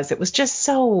movie it was. It was just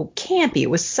so campy. It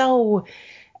was so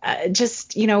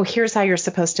here's how you're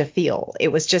supposed to feel. It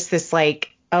was just this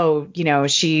like,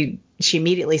 she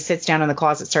immediately sits down in the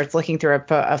closet, starts looking through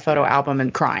a photo album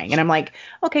and crying. And I'm like,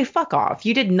 okay, fuck off.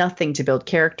 You did nothing to build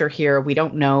character here. We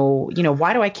don't know,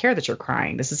 why do I care that you're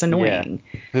crying? This is annoying.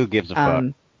 Yeah. Who gives a fuck?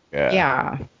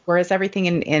 Yeah. Whereas everything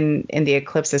in The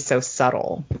Eclipse is so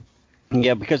subtle.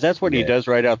 Yeah, because that's what he does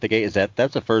right out the gate.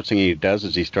 That's the first thing he does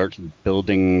is he starts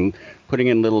putting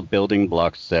in little building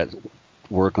blocks that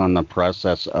work on the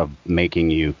process of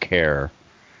making you care.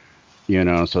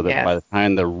 So that by the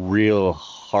time the real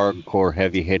hardcore,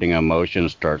 heavy-hitting emotion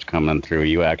starts coming through,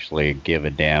 you actually give a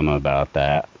damn about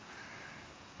that.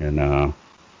 Yeah.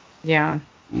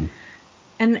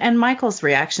 And Michael's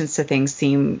reactions to things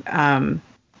seem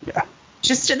they're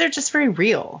just very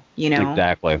real,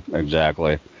 Exactly.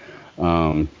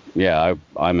 I'm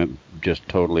just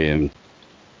totally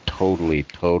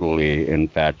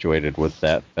infatuated with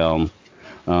that film.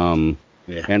 And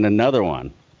another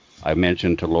one I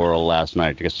mentioned to Laurel last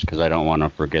night, just because I don't want to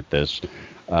forget this,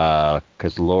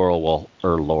 because Laurel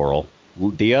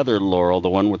the other Laurel, the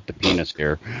one with the penis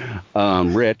here,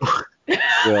 Rich,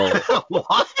 will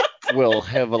What? will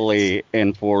heavily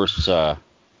enforce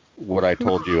what I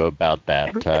told you about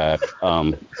that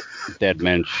Dead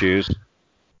Men's Shoes.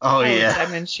 Oh yeah.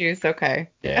 Dead Men's Shoes. Okay.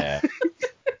 Yeah.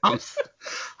 I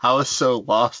was so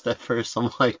lost at first.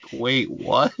 I'm like, wait,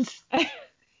 what?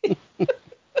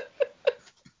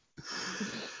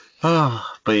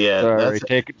 But yeah, Sorry,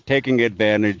 that's. taking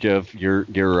advantage of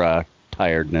your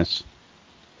tiredness.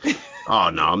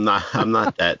 Oh no, I'm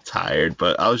not that tired.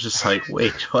 But I was just like,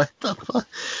 wait, what the fuck?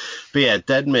 But yeah,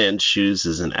 Dead Man's Shoes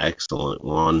is an excellent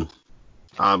one.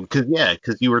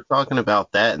 Cause you were talking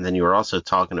about that, and then you were also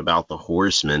talking about the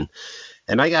Horseman.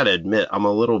 And I gotta admit, I'm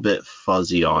a little bit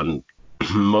fuzzy on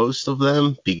most of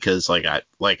them because, I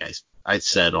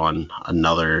said on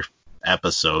another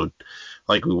episode,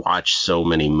 like we watch so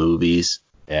many movies.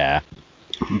 Yeah.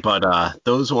 But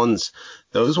those ones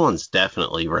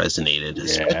definitely resonated,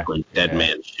 especially Dead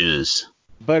Man's Shoes.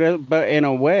 But in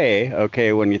a way,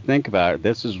 okay, when you think about it,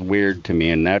 this is weird to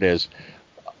me, and that is,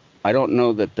 I don't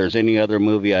know that there's any other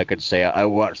movie I could say I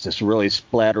watched this really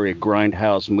splattery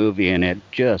grindhouse movie and it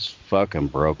just fucking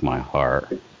broke my heart.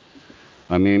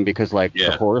 I mean, because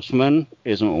The Horseman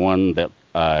isn't one that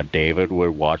David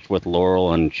would watch with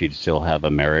Laurel and she'd still have a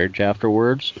marriage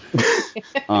afterwards.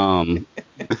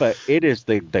 But it is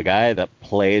the guy that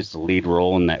plays the lead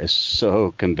role and that is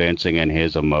so convincing in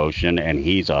his emotion, and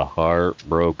he's a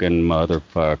heartbroken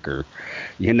motherfucker,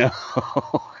 you know?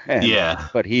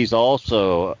 But he's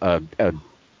also a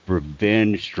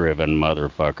revenge-driven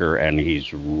motherfucker, and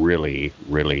he's really,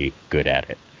 really good at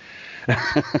it.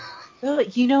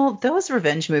 Well, those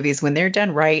revenge movies, when they're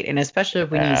done right, and especially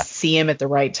when you see them at the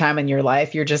right time in your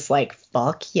life, you're just like,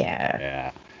 fuck yeah.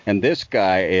 Yeah. And this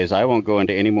guy is, I won't go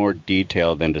into any more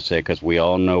detail than to say, because we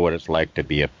all know what it's like to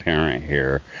be a parent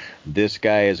here. This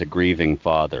guy is a grieving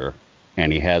father,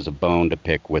 and he has a bone to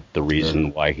pick with the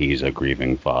reason why he's a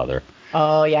grieving father.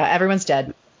 Oh, yeah. Everyone's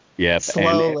dead. Yep.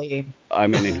 Slowly.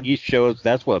 And he shows,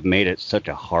 that's what made it such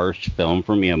a harsh film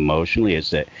for me emotionally, is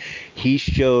that he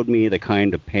showed me the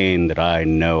kind of pain that I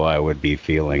know I would be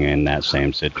feeling in that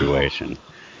same situation.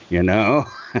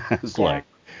 It's like,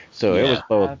 so it was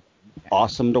both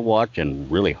awesome to watch and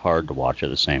really hard to watch at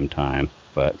the same time.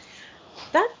 But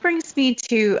that brings me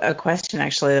to a question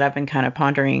actually that I've been kind of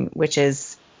pondering, which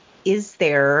is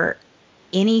there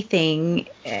anything,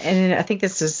 and I think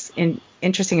this is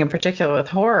interesting in particular with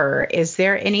horror, is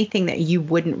there anything that you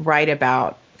wouldn't write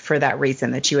about for that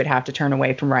reason, that you would have to turn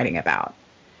away from writing about?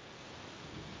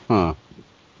 Wow.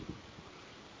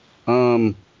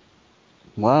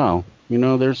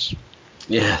 There's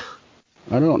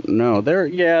I don't know.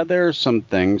 There are some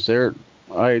things there.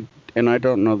 I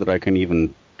don't know that I can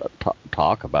even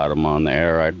talk about them on the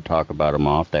air. I'd talk about them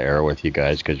off the air with you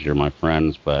guys because you're my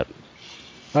friends. But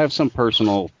I have some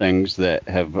personal things that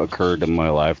have occurred in my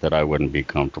life that I wouldn't be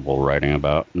comfortable writing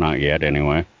about. Not yet,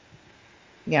 anyway.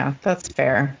 Yeah, that's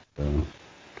fair.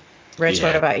 Rich,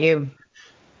 what about you?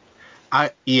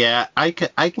 I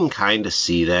can kind of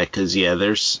see that because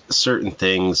there's certain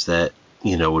things that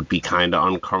would be kind of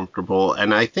uncomfortable,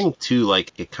 and I think too,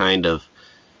 like, it kind of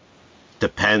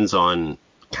depends on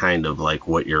kind of like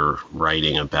what you're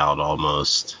writing about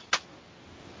almost.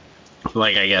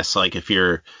 Like, I guess, like, if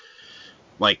you're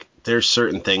like, there's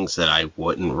certain things that I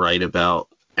wouldn't write about,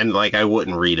 and like I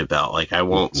wouldn't read about. Like, I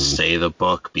won't say the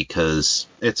book because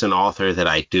it's an author that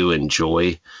I do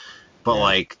enjoy, but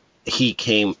like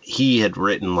he had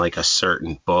written like a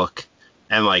certain book,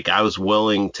 and like I was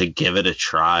willing to give it a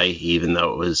try, even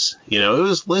though it was, it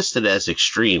was listed as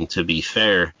extreme, to be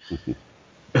fair.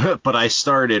 But I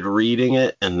started reading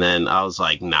it, and then I was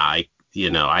like, nah,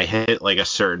 I hit like a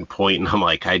certain point, and I'm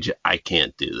like, I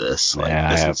can't do this. Like,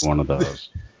 I have one of those.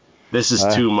 This is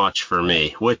too much for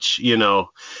me, which,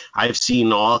 I've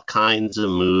seen all kinds of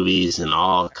movies and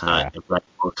all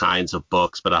kinds of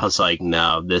books, but I was like,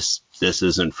 no, this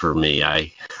isn't for me.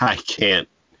 I can't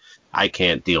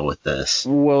deal with this.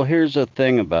 Well, here's the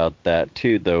thing about that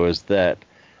too, though, is that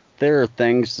there are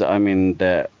things, I mean,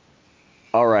 that,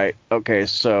 all right, okay,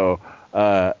 so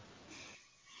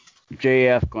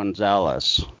J.F.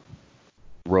 Gonzalez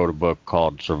wrote a book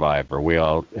called Survivor. We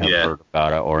all have heard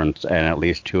about it, and at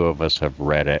least two of us have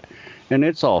read it. And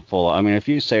it's all full. I mean, if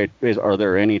you say, are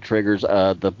there any triggers?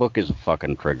 The book is a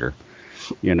fucking trigger,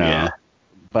 Yeah.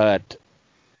 But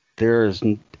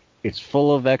it's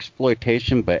full of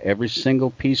exploitation, but every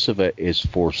single piece of it is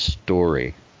for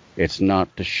story. It's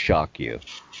not to shock you.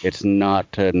 It's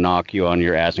not to knock you on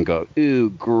your ass and go,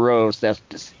 ooh, gross, that's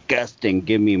disgusting,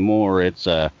 give me more. It's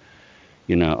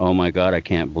oh my God, I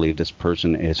can't believe this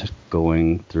person is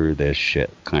going through this shit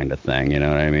kind of thing. You know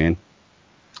what I mean?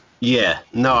 Yeah,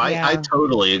 no, I Yeah.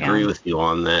 totally agree Yeah. with you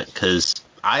on that, because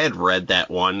I had read that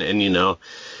one, and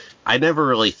I never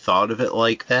really thought of it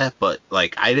like that, but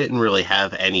like I didn't really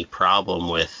have any problem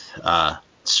with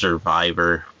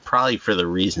Survivor, probably for the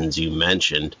reasons you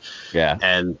mentioned. Yeah.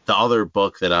 And the other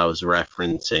book that I was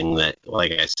referencing that,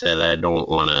 like I said, I don't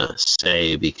want to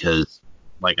say because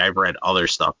like I've read other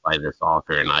stuff by this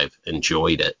author and I've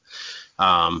enjoyed it.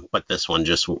 But this one,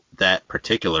 just that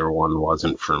particular one,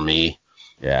 wasn't for me.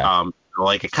 Yeah.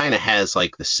 Like it kind of has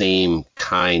like the same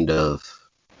kind of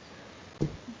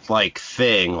like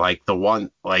thing, like the one,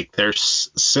 like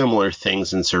there's similar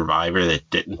things in Survivor that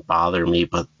didn't bother me,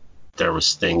 but there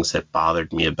was things that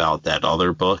bothered me about that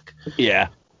other book. Yeah.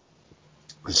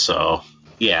 So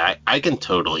yeah, I can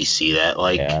totally see that.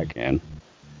 Like, Yeah, I can.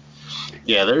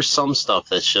 yeah, there's some stuff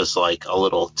that's just like a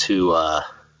little too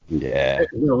Yeah.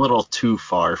 a little too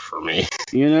far for me.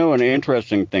 An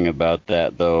interesting thing about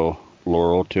that, though,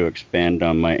 Laurel, to expand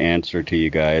on my answer to you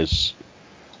guys,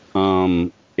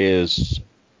 is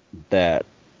that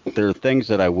there are things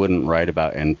that I wouldn't write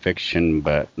about in fiction,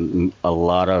 but a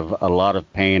lot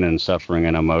of pain and suffering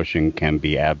and emotion can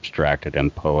be abstracted in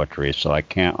poetry. So I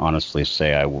can't honestly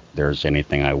say there's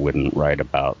anything I wouldn't write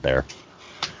about there.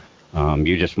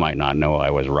 You just might not know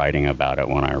I was writing about it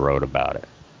when I wrote about it.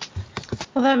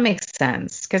 Well, that makes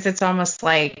sense because it's almost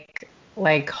like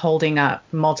holding up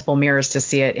multiple mirrors to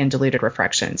see it in diluted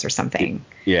refractions or something.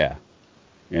 Yeah.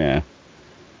 Yeah.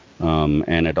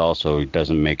 And it also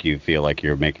doesn't make you feel like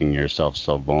you're making yourself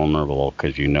so vulnerable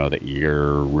because you know that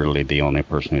you're really the only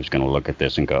person who's going to look at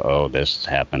this and go, oh, this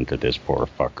happened to this poor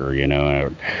fucker,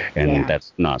 and Yeah.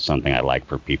 that's not something I like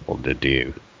for people to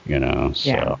do, so.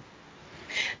 Yeah.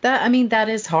 That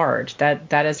is hard.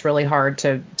 That is really hard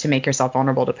to make yourself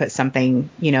vulnerable, to put something,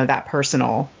 that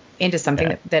personal into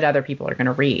something that other people are going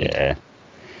to read. Yeah.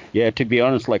 Yeah, to be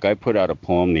honest, like I put out a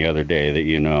poem the other day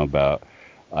that about.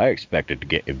 I expected to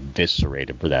get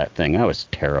eviscerated for that thing. I was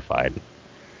terrified,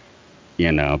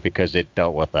 because it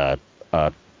dealt with a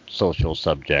social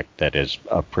subject that is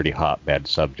a pretty hotbed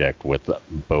subject with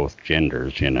both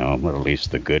genders, at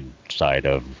least the good side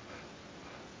of,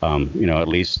 at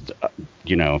least,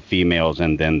 females,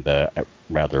 and then the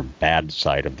rather bad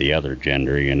side of the other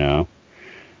gender,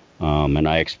 and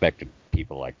I expected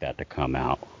people like that to come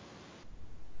out.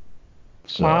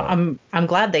 So, well, I'm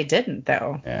glad they didn't,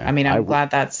 though. Yeah, I'm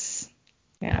glad that's.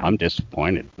 I'm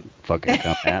disappointed. Fucking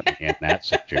come at me in that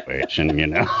situation,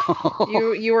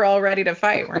 You were all ready to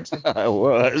fight, weren't you? I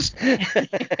was.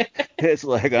 It's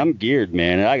like I'm geared,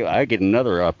 man. I get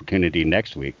another opportunity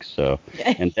next week. So,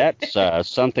 and that's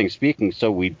something speaking.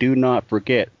 So we do not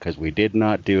forget, because we did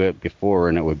not do it before,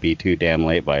 and it would be too damn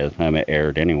late by the time it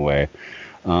aired anyway.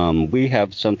 We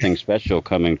have something special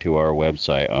coming to our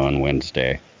website on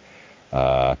Wednesday.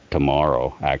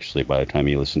 Tomorrow, actually, by the time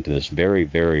you listen to this, very,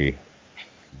 very,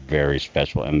 very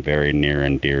special and very near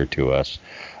and dear to us.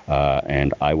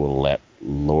 And I will let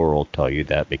Laurel tell you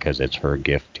that because it's her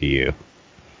gift to you.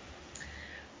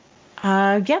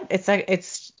 Yeah,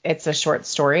 it's a short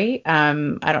story. I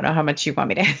don't know how much you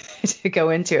want me to go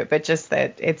into it, but just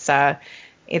that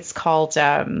it's called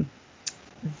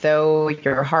Though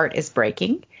Your Heart Is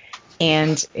Breaking.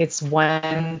 And it's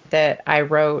one that I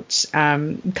wrote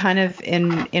kind of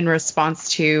in response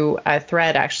to a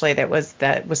thread, actually, that was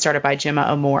started by Gemma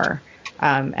Amore,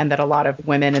 and that a lot of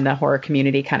women in the horror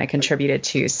community kind of contributed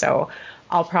to. So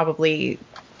I'll probably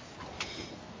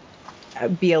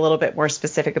be a little bit more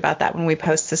specific about that when we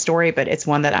post the story, but it's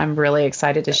one that I'm really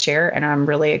excited to share, and I'm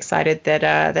really excited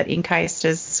that Inkheist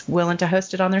is willing to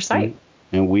host it on their site.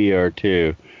 And we are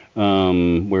too.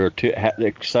 We're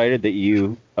excited that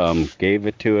you gave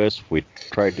it to us. We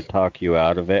tried to talk you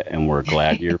out of it, and we're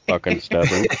glad you're fucking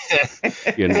stubborn.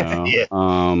 Yeah.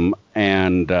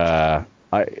 And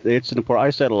it's important. I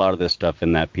said a lot of this stuff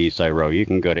in that piece I wrote. You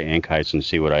can go to Inkheist and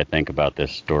see what I think about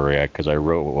this story, because I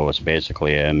wrote what was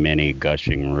basically a mini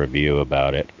gushing review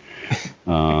about it.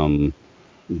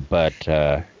 But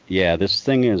yeah, this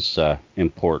thing is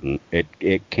important.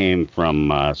 It came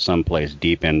from someplace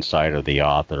deep inside of the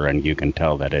author, and you can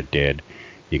tell that it did.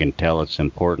 You can tell it's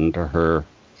important to her.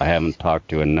 I haven't talked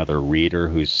to another reader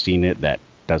who's seen it that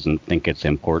doesn't think it's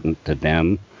important to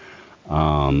them.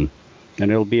 And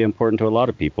it'll be important to a lot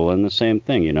of people. And the same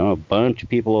thing, a bunch of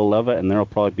people will love it, and there'll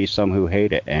probably be some who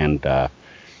hate it. And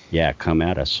yeah, come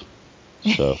at us.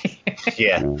 So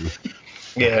Yeah.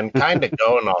 Yeah, and kind of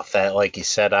going off that, like you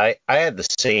said, I had the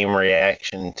same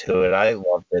reaction to it. I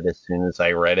loved it as soon as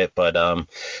I read it, but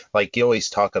like you always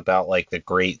talk about, like the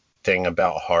great thing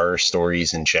about horror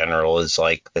stories in general is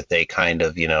like that they kind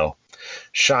of,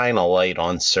 shine a light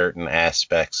on certain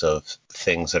aspects of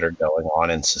things that are going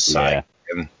on in society,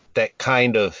 and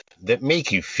that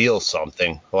make you feel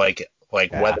something, like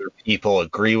whether people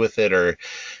agree with it or,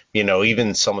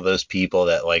 even some of those people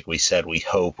that, like we said, we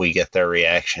hope we get their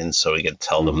reactions so we can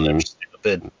tell them they're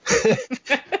stupid.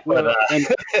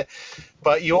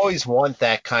 But you always want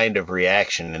that kind of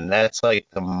reaction, and that's like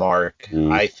the mark,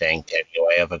 I think,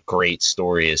 anyway, of a great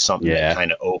story, is something that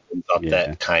kind of opens up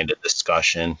that kind of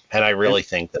discussion. And I really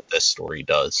think that this story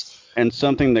does. And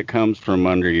something that comes from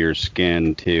under your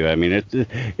skin, too. I mean,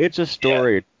 it's a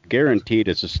story, guaranteed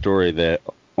it's a story that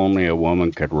only a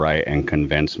woman could write and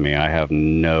convince me. I have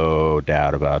no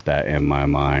doubt about that in my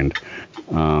mind.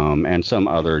 And some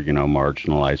other,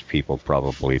 marginalized people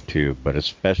probably, too, but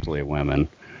especially women.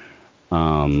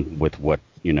 With what,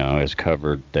 is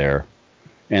covered there.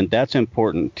 And that's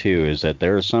important, too, is that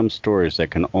there are some stories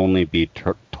that can only be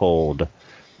told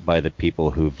by the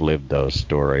people who've lived those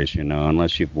stories,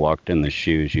 Unless you've walked in the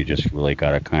shoes, you just really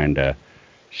got to kind of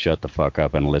shut the fuck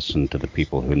up and listen to the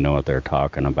people who know what they're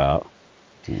talking about.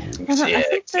 I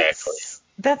think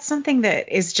that's something that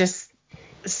is just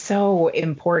so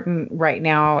important right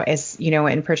now, as,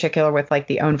 in particular with like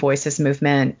the Own Voices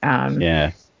movement.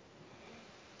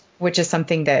 Which is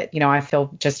something that, I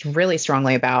feel just really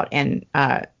strongly about. And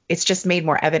it's just made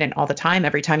more evident all the time.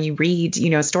 Every time you read,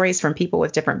 stories from people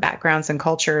with different backgrounds and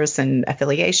cultures and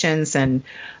affiliations and,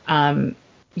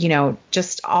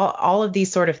 just all of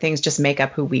these sort of things just make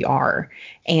up who we are.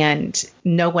 And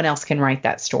no one else can write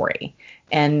that story.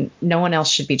 And no one else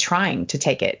should be trying to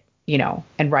take it,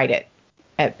 and write it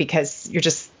because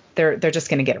they're just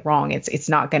going to get it wrong. It's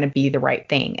not going to be the right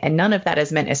thing. And none of that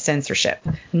is meant as censorship.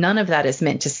 None of that is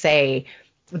meant to say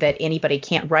that anybody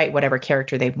can't write whatever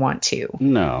character they want to.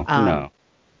 No.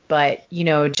 But,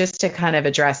 just to kind of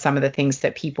address some of the things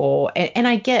that people, and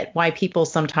I get why people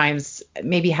sometimes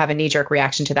maybe have a knee-jerk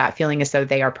reaction to that, feeling as though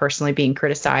they are personally being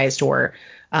criticized or,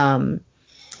 that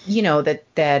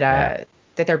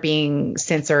they're being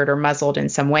censored or muzzled in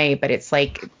some way. But it's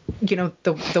like,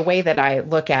 the way that I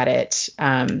look at it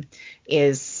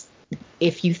is,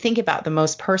 if you think about the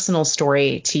most personal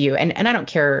story to you, and I don't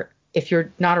care if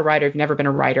you're not a writer, you've never been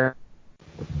a writer,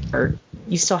 or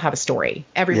you still have a story.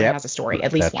 Everyone has a story,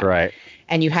 at least one. That's right.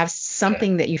 And you have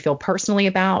something that you feel personally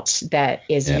about that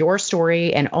is your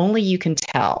story and only you can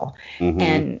tell.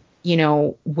 And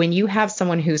when you have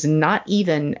someone who's not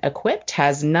even equipped,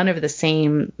 has none of the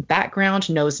same background,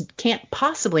 can't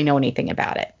possibly know anything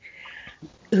about it,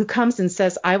 who comes and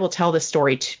says, I will tell the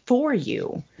story for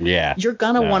you. Yeah. You're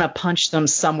going to want to punch them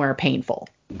somewhere painful.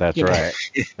 That's right.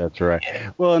 That's right.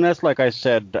 Well, and that's like I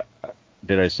said,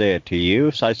 did I say it to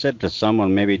you? So I said to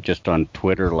someone, maybe just on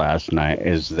Twitter last night,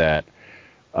 is that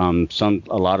a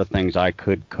lot of things I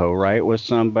could co-write with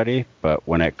somebody, but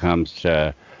when it comes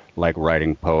to like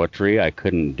writing poetry, I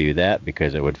couldn't do that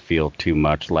because it would feel too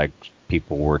much like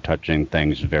people were touching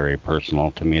things very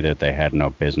personal to me that they had no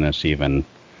business even,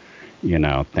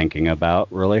 thinking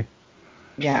about, really.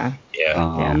 Yeah.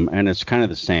 And it's kind of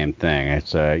the same thing.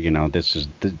 It's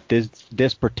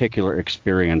this particular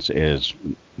experience is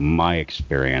my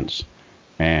experience,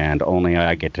 and only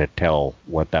I get to tell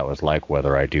what that was like,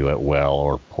 whether I do it well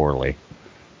or poorly,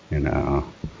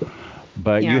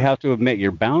 But you have to admit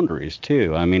your boundaries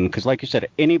too. I mean, because like you said,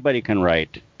 anybody can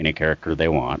write any character they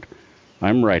want.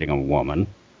 I'm writing a woman,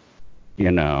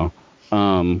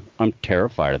 I'm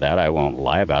terrified of that. I won't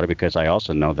lie about it because I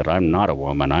also know that I'm not a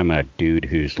woman. I'm a dude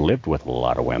who's lived with a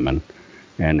lot of women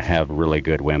and have really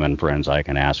good women friends I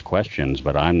can ask questions,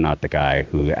 but I'm not the guy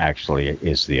who actually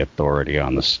is the authority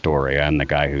on the story. I'm the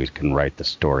guy who can write the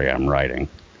story I'm writing,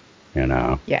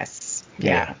 Yes.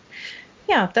 Yeah.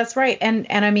 Yeah, that's right. And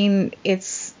I mean,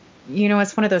 it's,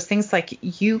 it's one of those things, like,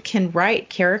 you can write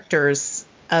characters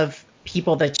of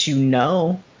people that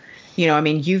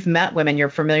you've met women, you're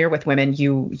familiar with women,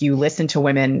 you listen to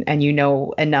women, and you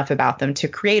know enough about them to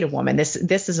create a woman. This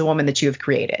is a woman that you have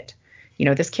created.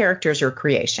 This character is your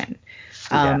creation.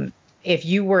 If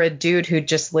you were a dude who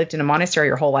just lived in a monastery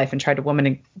your whole life and tried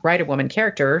to write a woman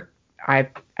character, I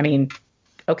mean,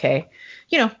 okay,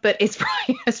 but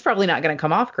it's probably not going to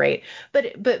come off great.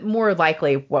 But more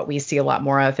likely, what we see a lot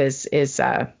more of is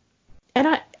and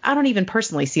I don't even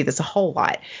personally see this a whole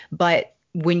lot, but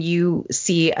when you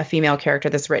see a female character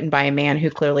that's written by a man who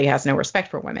clearly has no respect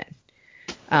for women,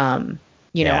 and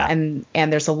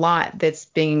there's a lot that's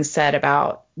being said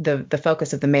about the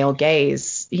focus of the male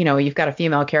gaze. You've got a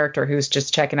female character who's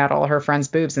just checking out all her friends'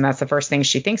 boobs, and that's the first thing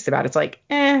she thinks about. It's like,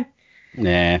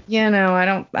 Nah. I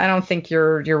don't think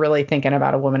you're really thinking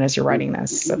about a woman as you're writing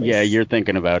this. Yeah, you're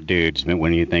thinking about dudes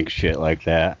when you think shit like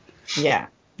that. Yeah.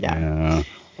 Yeah.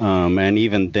 And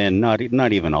even then, not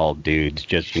even all dudes,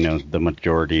 just the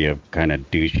majority of kind of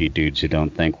douchey dudes who don't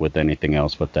think with anything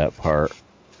else but that part.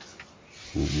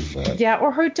 But yeah,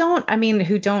 or who don't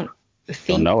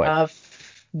think know it. of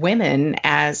women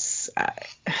as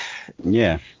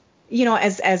yeah.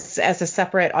 as a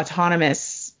separate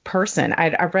autonomous person.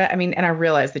 I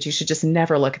realize that you should just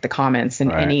never look at the comments in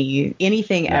Right.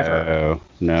 anything ever.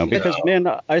 No, because men,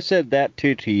 I said that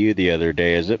too to you the other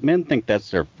day, is that men think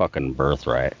that's their fucking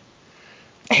birthright.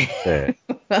 I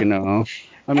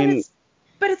mean,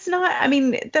 but it's not. I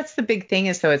mean, that's the big thing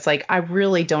is though. It's like I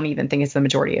really don't even think it's the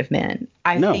majority of men.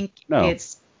 I think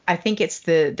it's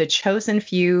the chosen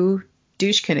few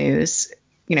douche canoes,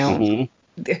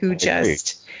 who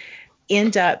just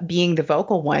end up being the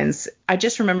vocal ones. I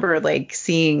just remember like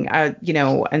seeing,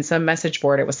 on some message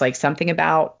board, it was like something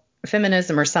about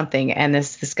feminism or something. And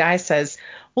this guy says,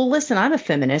 well, listen, I'm a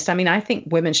feminist. I mean, I think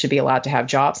women should be allowed to have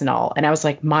jobs and all. And I was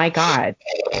like, my God.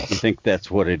 You think that's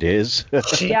what it is?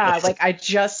 Yeah. Like I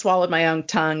just swallowed my own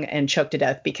tongue and choked to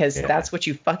death because that's what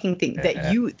you fucking think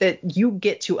that you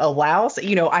get to allow. So,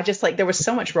 I just like, there was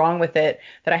so much wrong with it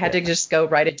that I had to just go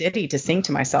write a ditty to sing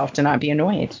to myself to not be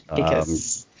annoyed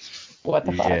because what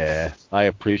the fuck? Yeah, I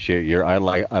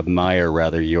admire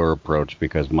rather your approach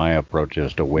because my approach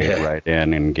is to wade right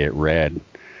in and get read.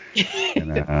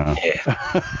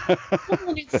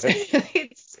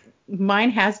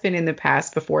 Mine has been in the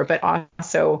past before, but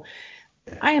also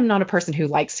I am not a person who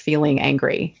likes feeling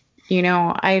angry.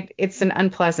 It's an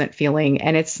unpleasant feeling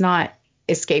and it's not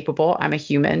escapable. I'm a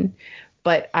human,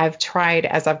 but I've tried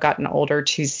as I've gotten older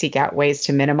to seek out ways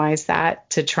to minimize that,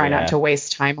 to try not to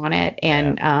waste time on it.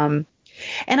 And,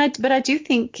 but I do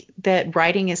think that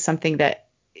writing is something that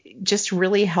just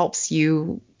really helps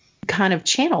you kind of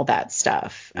channel that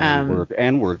stuff.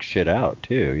 And work shit out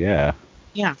too. Yeah.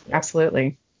 Yeah,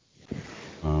 absolutely.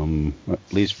 At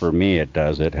least for me, it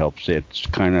does. It helps. It's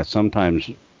kind of sometimes,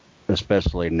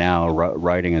 especially now,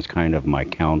 writing is kind of my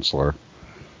counselor.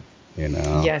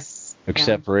 Yes.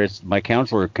 Except for my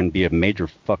counselor can be a major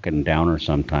fucking downer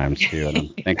sometimes too, and I'm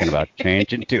thinking about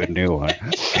changing to a new one.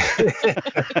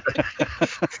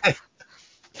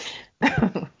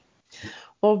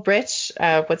 Well, Rich,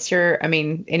 what's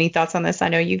any thoughts on this? I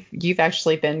know you've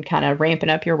actually been kind of ramping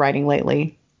up your writing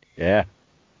lately. Yeah.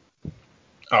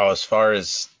 Oh, as far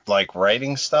as like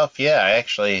writing stuff, yeah, I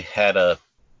actually had a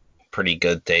pretty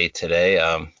good day today.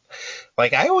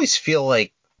 Like I always feel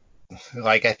like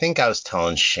I think I was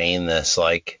telling Shane this,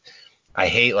 like I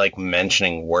hate like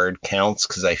mentioning word counts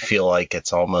because I feel like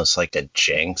it's almost like a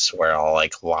jinx where I'll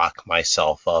like lock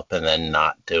myself up and then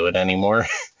not do it anymore.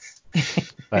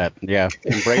 But yeah,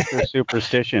 embrace your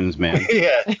superstitions, man.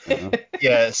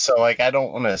 Yeah. So like I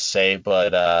don't want to say,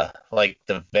 but like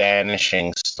the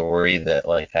vanishing story that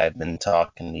like I've been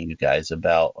talking to you guys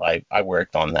about, I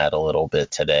worked on that a little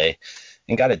bit today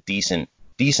and got a decent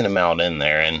amount in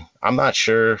there, and I'm not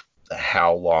sure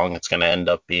how long it's going to end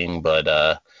up being, but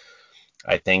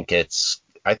I think it's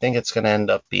going to end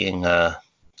up being a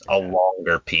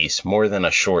longer piece, more than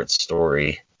a short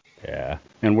story. Yeah,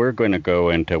 and we're going to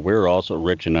go into.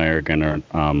 Rich and I are going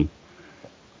to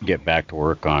get back to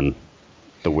work on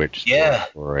the witch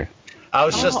story. I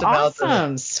was just about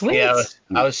awesome. Sweet. Yeah,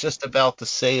 I was just about to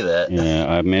say that. Yeah,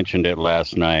 I mentioned it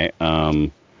last night. Now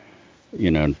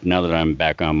that I'm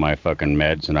back on my fucking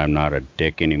meds and I'm not a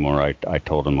dick anymore, I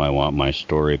told him I want my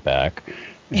story back,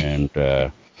 and yeah,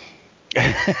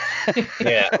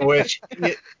 which.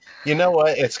 You know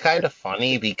what? It's kind of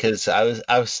funny because I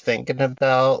was thinking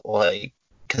about like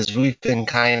because we've been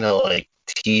kind of like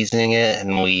teasing it,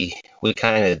 and we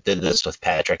kind of did this with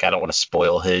Patrick. I don't want to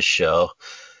spoil his show,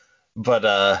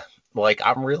 but like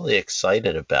I'm really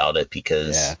excited about it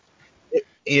because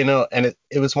and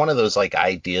it was one of those like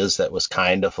ideas that was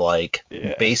kind of like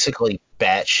basically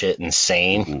batshit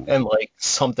insane and like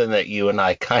something that you and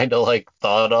I kind of like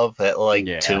thought of at like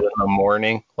 2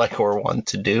 a.m, like we're one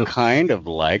to do. Kind of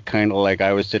like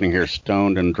I was sitting here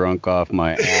stoned and drunk off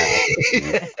my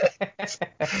ass.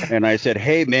 And I said,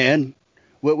 hey man,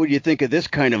 what would you think of this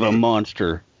kind of a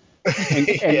monster? And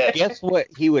guess what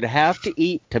he would have to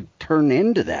eat to turn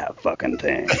into that fucking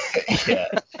thing? Yeah.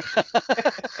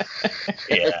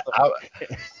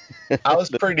 I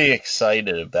was pretty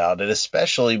excited about it,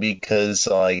 especially because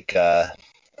like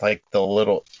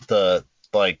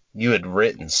you had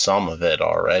written some of it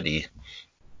already,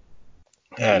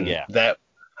 and that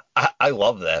I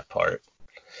love that part.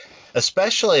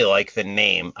 Especially like the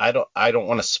name. I don't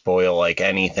want to spoil like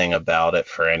anything about it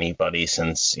for anybody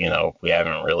since, we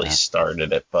haven't really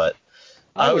started it, but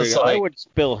I would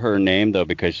spill her name though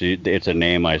because it's a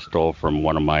name I stole from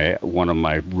one of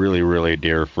my really really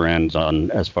dear friends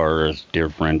as far as dear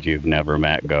friends you've never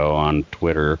met go on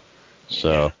Twitter.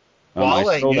 So well, I'll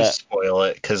let you spoil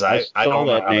it because I stole don't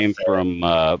know that name from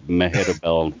Mahida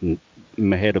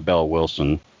Bell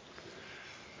Wilson,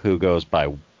 who goes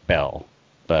by Bell.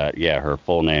 But yeah, her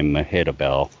full name Mahida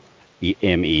Bell,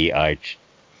 Mehitobel,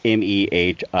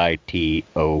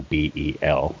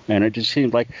 and it just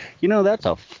seemed like, that's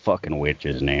a fucking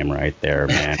witch's name right there,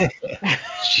 man.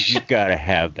 She's got to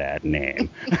have that name.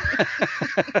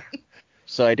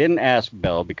 So I didn't ask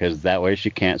Belle because that way she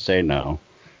can't say no,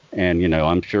 and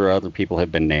I'm sure other people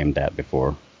have been named that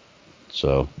before,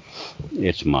 so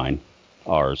it's mine.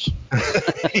 Ours.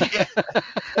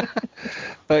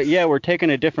 But yeah, we're taking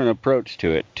a different approach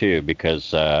to it too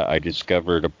because I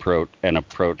discovered an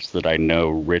approach that I know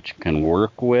Rich can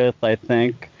work with, I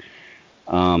think,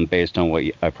 based on what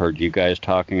I've heard you guys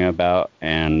talking about,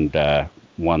 and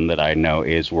one that I know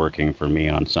is working for me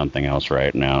on something else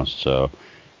right now. So,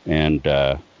 and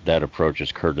that approach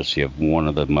is courtesy of one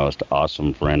of the most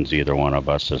awesome friends either one of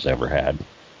us has ever had.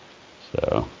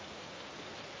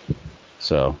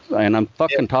 So, and I'm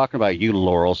fucking talking about you,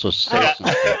 Laurel. So say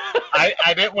something.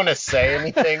 I didn't want to say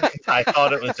anything. I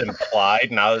thought it was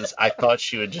implied, and I thought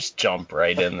she would just jump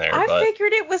right in there. I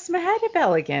figured it was Mahida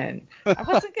Bell again. I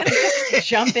wasn't gonna just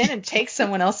jump in and take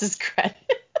someone else's credit.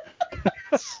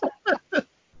 I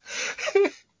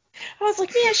was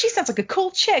like, man, she sounds like a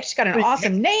cool chick. She's got an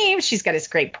awesome name. She's got this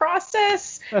great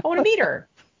process. I want to meet her.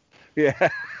 Yeah.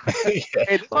 Hey,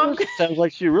 this sounds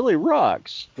like she really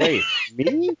rocks. Wait,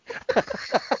 me?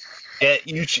 Yeah,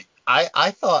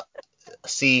 I thought.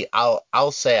 See,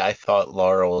 I'll say I thought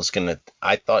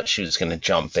I thought she was gonna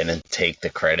jump in and take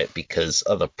the credit because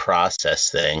of the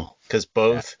process thing. Because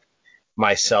both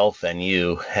myself and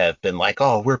you have been like,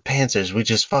 oh, we're pantsers, we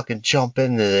just fucking jump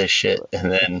into this shit,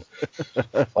 and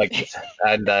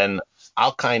then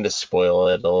I'll kind of spoil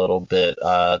it a little bit.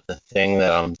 The thing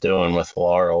that I'm doing with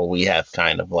Laurel, we have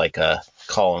kind of like a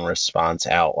call and response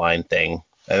outline thing,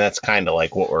 and that's kind of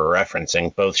like what we're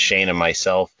referencing, both Shane and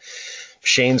myself.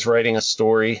 Shane's writing a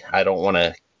story. I don't want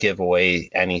to give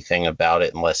away anything about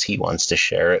it unless he wants to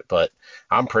share it, but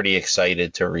I'm pretty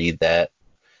excited to read that.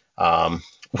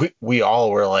 We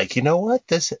all were like, you know what,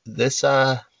 this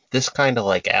kind of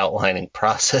like outlining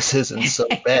process isn't so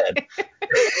bad.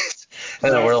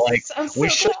 And then we're like, we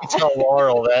shouldn't tell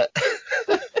Laurel that.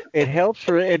 It helps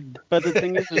her, but the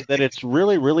thing is that it's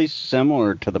really, really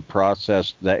similar to the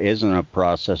process that isn't a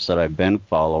process that I've been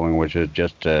following, which is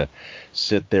just to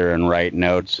sit there and write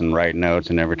notes, and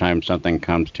every time something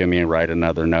comes to me, write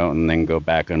another note, and then go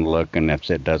back and look, and if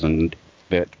it doesn't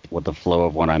fit with the flow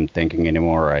of what I'm thinking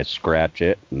anymore, I scratch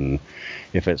it, and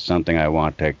if it's something I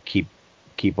want to keep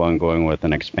on going with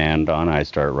and expand on, I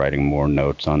start writing more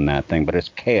notes on that thing, but it's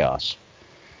chaos.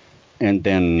 And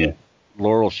then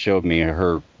Laurel showed me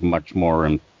her much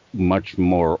more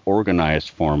organized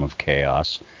form of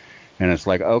chaos, and it's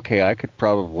like, okay, I could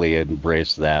probably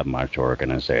embrace that much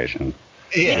organization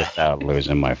without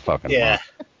losing my fucking mind.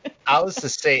 I was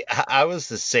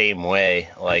the same way,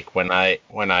 like when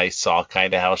I saw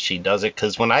kind of how she does it,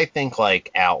 because when I think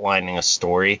like outlining a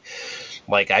story,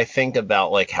 like I think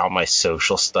about like how my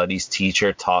social studies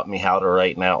teacher taught me how to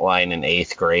write an outline in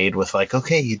 8th grade with like,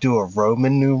 okay, you do a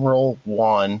Roman numeral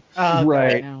 1,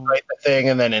 right, write the thing,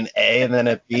 and then an A, and then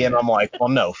a B, and I'm like, well,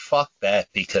 no, fuck that,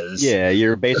 because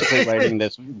you're basically writing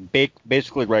this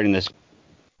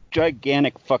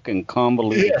gigantic fucking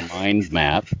convoluted mind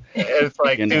map. It's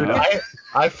like, dude,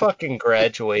 I fucking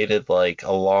graduated like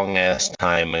a long ass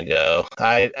time ago.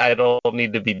 I don't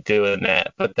need to be doing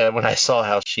that. But then when I saw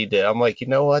how she did, I'm like, you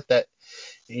know what? That,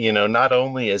 not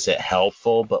only is it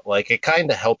helpful, but like it kind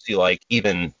of helps you like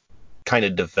even kind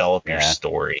of develop your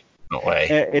story in a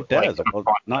way. It does.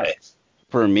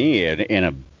 For me, in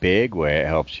a big way, it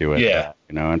helps you with that.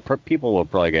 And people will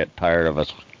probably get tired of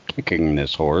us kicking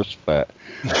this horse, but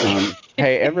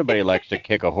hey, everybody likes to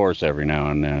kick a horse every now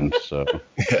and then, so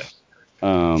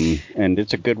and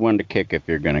it's a good one to kick if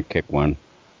you're going to kick one.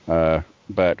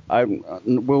 But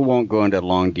we won't go into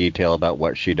long detail about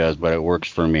what she does, but it works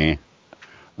for me,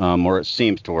 or it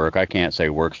seems to work. I can't say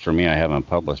works for me. I haven't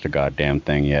published a goddamn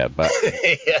thing yet, but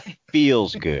it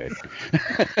feels good.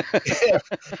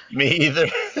 Me either.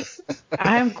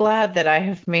 I'm glad that I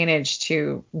have managed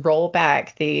to roll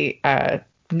back the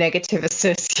negative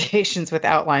associations with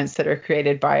outlines that are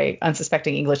created by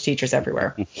unsuspecting English teachers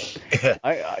everywhere.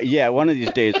 Yeah, one of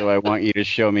these days, though, I want you to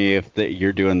show me if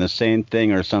you're doing the same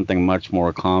thing or something much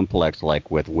more complex,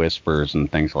 like with whispers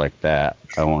and things like that.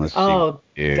 I want to see. Oh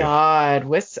God,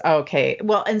 okay.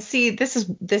 Well, and see, this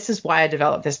is why I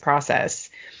developed this process,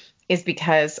 is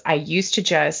because I used to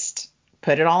just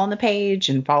put it all on the page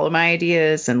and follow my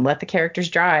ideas and let the characters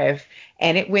drive,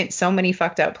 and it went so many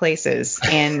fucked up places.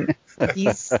 And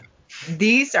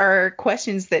these are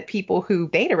questions that people who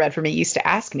beta read for me used to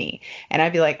ask me, and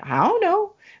I'd be like, I don't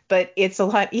know. But it's a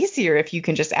lot easier if you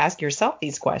can just ask yourself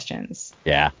these questions.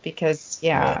 Yeah. Because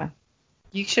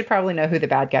you should probably know who the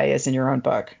bad guy is in your own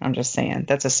book. I'm just saying,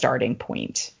 that's a starting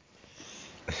point.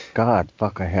 God,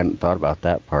 fuck, I hadn't thought about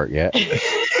that part yet.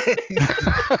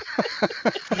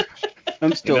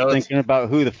 I'm still thinking about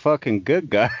who the fucking good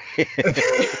guy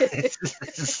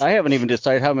is. I haven't even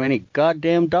decided how many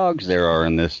goddamn dogs there are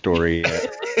in this story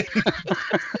yet.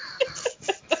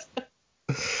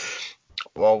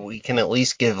 Well, we can at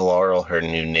least give Laurel her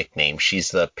new nickname.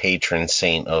 She's the patron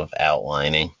saint of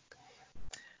outlining.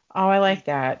 Oh, I like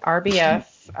that.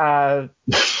 RBF.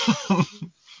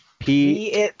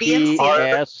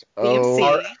 PSO.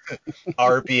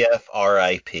 RBF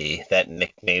RIP. That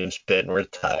nickname's been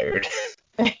retired.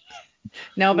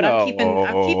 No, but I'm keeping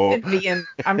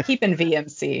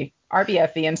VMC.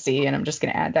 RBF VMC, and I'm just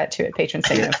going to add that to it. Patron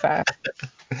saint of.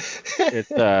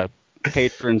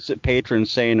 It's patron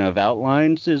saint of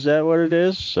outlines. Is that what it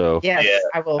is? So yes, yeah.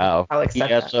 I will. I'll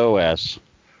accept PSOS. That.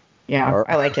 Yeah,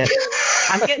 I like it.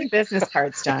 I'm getting business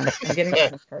cards done.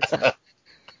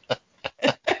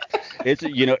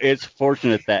 It's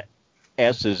fortunate that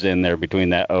S is in there between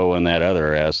that O and that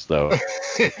other S, though.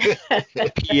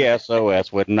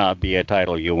 PSOS would not be a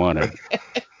title you wanted.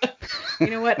 You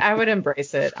know what? I would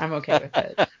embrace it. I'm okay with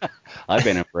it. I've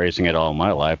been embracing it all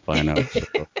my life, I know. So.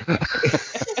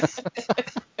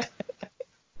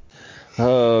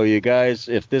 Oh, you guys,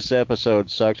 if this episode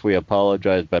sucks, we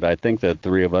apologize, but I think the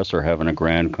three of us are having a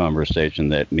grand conversation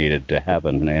that needed to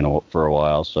happen for a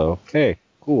while, so, hey,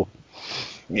 cool.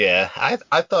 Yeah,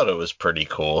 I thought it was pretty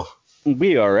cool.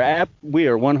 We are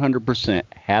 100%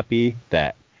 happy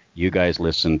that you guys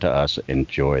listen to us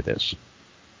enjoy this.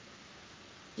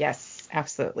 Yes,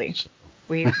 absolutely.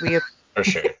 We for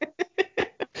sure.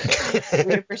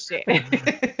 We appreciate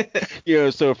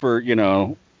it. So for,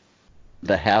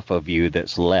 the half of you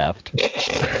that's left,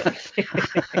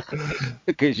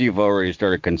 because you've already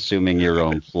started consuming your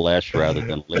own flesh rather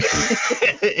than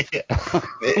listening.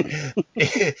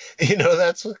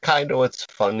 That's kind of what's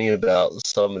funny about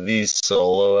some of these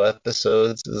solo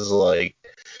episodes is like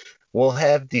we'll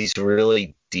have these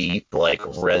really deep, like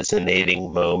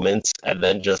resonating moments, and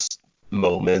then just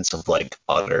moments of like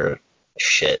utter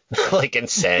shit, like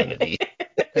insanity.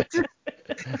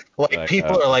 Like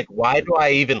people are like, why do I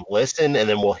even listen? And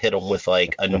then we'll hit them with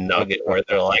like a nugget where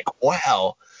they're like,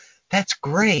 wow, that's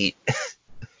great.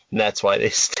 And that's why they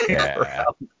stick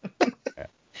around.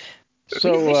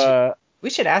 So we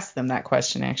should ask them that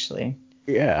question, actually.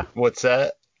 Yeah. What's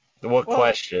that? What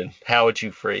question? How would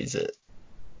you phrase it?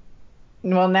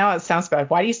 Well, now it sounds bad.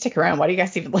 Why do you stick around? Why do you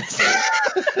guys even listen?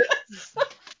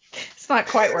 It's not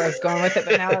quite where I was going with it,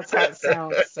 but now that's how it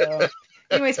sounds. So.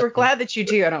 Anyways, we're glad that you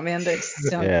do. I don't mean that it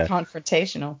sounds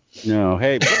confrontational. No,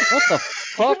 hey, what the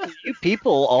fuck are you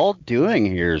people all doing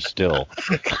here still?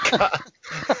 You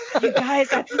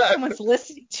guys, I think someone's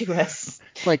listening to us.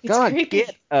 Like, God,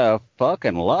 get a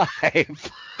fucking life.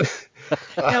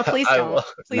 No, please don't.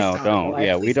 Don't.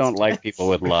 Yeah, we don't like people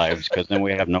with lives because then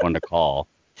we have no one to call.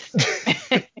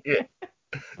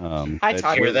 Hi,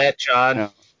 Todd. Hear that, John?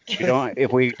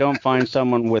 If we don't find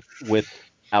someone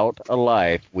without a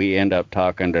life, we end up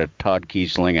talking to Todd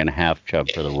Kiesling and Half Chub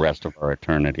for the rest of our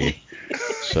eternity.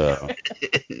 So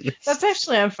that's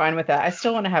actually, I'm fine with that. I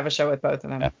still want to have a show with both of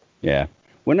them. Yeah.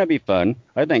 Wouldn't that be fun?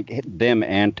 I think them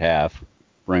and Taff,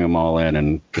 bring them all in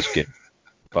and just get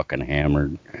fucking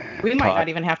hammered. We might not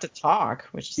even have to talk.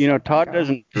 Todd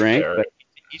doesn't drink, but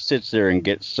he sits there and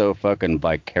gets so fucking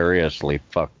vicariously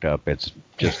fucked up. It's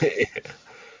just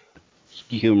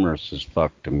humorous as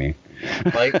fuck to me.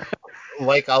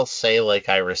 Like I'll say, like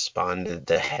I responded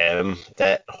to him,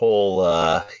 that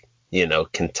whole,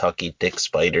 Kentucky Dick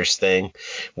Spiders thing.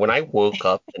 When I woke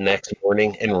up the next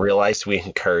morning and realized we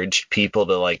encouraged people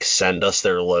to like send us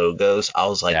their logos, I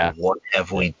was like, what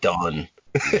have we done?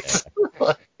 Yeah.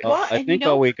 I think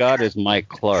all we got is Mike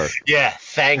Clark. Yeah,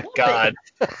 thank God.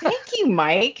 Thank you,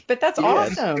 Mike. But that's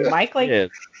awesome. Mike,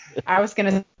 I was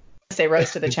gonna say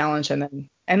rose to the challenge, and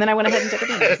then I went ahead and did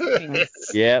it.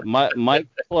 Yeah, Mike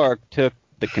Clark took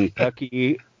the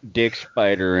Kentucky Dick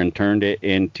Spider and turned it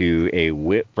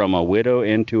into from a widow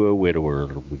into a widower.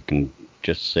 We can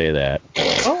just say that.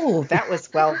 Oh, that was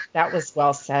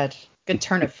well said. Good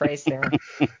turn of phrase there.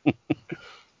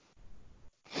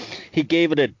 He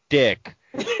gave it a dick.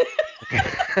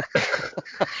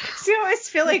 See, I always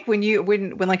feel like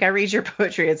when like I read your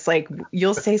poetry, it's like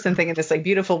you'll say something in this like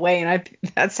beautiful way, and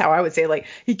that's how I would say, like,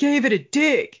 he gave it a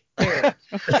dick. There.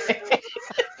 Okay.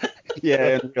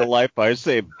 Yeah, in real life I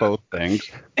say both things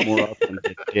more often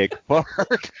the dick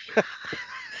part.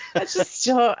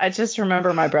 I just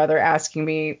remember my brother asking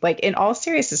me, like, in all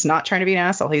seriousness, not trying to be an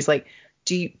asshole. He's like,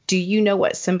 do you know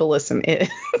what symbolism is?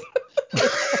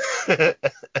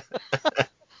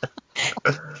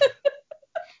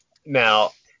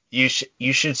 Now, you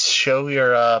should show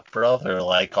your brother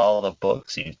like all the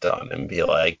books you've done and be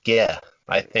like, yeah,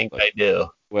 I think I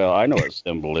do. Well, I know what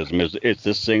symbolism is. It's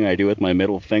this thing I do with my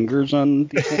middle fingers on.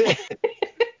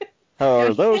 How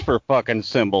are those for fucking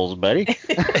symbols, buddy?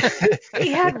 He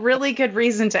had really good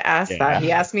reason to ask that.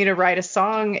 He asked me to write a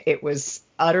song. It was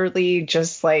utterly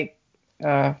just like,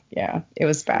 yeah, it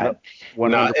was bad.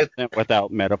 100%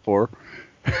 without metaphor.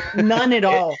 None at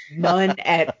all. None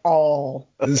at all.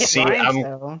 See,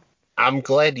 I'm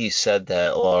glad you said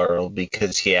that, Laurel,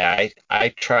 because I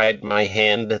tried my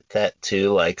hand at that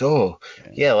too. Like,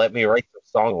 let me write some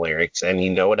song lyrics, and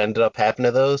you know what ended up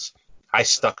happening to those? I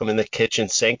stuck them in the kitchen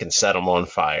sink and set them on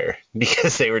fire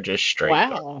because they were just straight.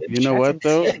 Wow. You know what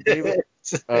though?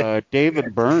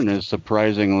 David Byrne is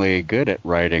surprisingly good at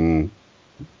writing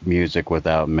music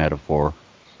without metaphor.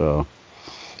 So.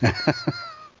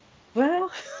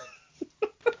 Well.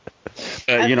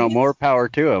 More power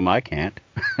to him. I can't.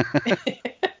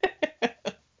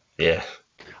 Yeah.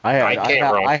 I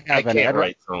can't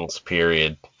write songs,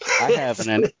 period. I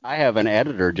have an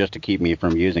editor just to keep me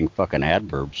from using fucking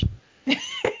adverbs.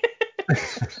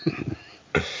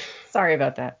 Sorry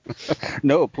about that.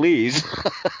 No, please.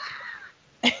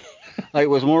 It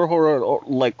was more horror.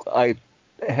 Like, I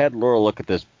had Laura look at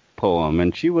this poem,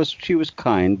 and she was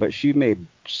kind, but she made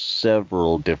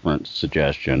several different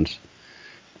suggestions.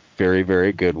 Very,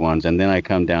 very good ones. And then I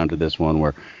come down to this one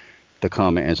where the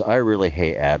comment is, I really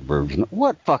hate adverbs.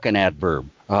 What fucking adverb?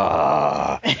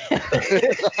 I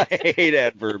hate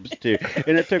adverbs too.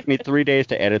 And it took me 3 days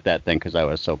to edit that thing because I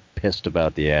was so pissed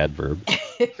about the adverb.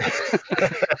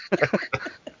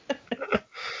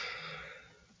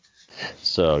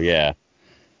 So, yeah.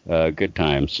 Good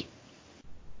times.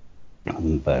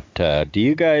 But do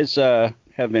you guys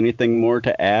have anything more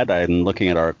to add? I'm looking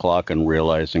at our clock and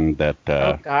realizing that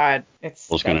oh God, I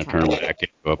was going to turn back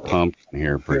into a pumpkin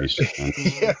here pretty soon.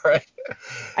 Yeah, right.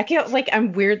 I get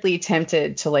I'm weirdly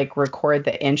tempted to like record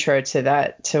the intro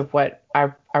to what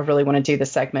I really want to do, the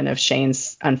segment of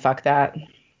Shane's Unfuck That.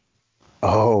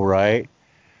 Oh, right.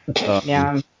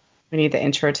 Yeah, we need the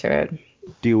intro to it.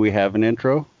 Do we have an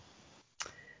intro?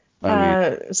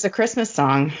 It's a Christmas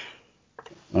song.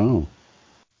 Oh.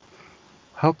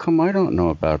 How come I don't know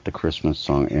about the Christmas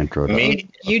song intro? You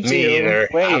do. Me either.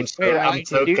 Wait, I'm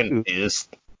so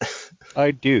confused. I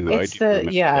do. It's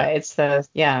the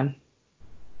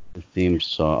theme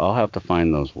song. I'll have to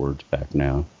find those words back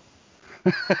now.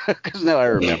 Because now I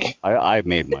remember. I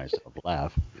made myself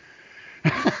laugh.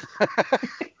 I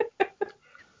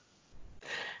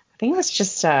think it was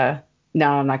just no,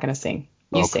 I'm not going to sing.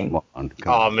 You sing. Come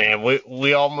on. Man,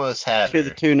 we almost had to the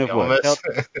tune of what?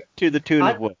 To the tune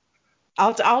of what?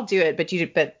 I'll do it, but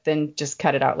then just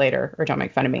cut it out later or don't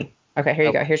make fun of me. Okay, here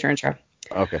you go. Here's your intro.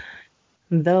 Okay.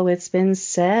 Though it's been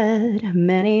said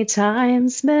many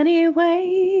times, many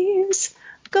ways,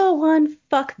 go on,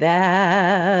 fuck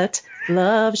that.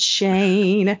 Love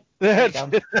Shane. There's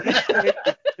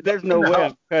no way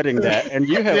I'm cutting that. And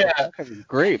you have a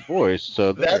great voice,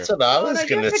 so that's what I was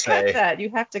going to say.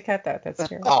 You have to cut that. That's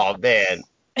terrible. Oh man.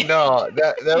 No,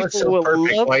 that was so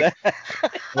perfect.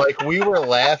 Like we were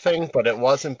laughing, but it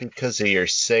wasn't because of your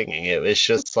singing. It was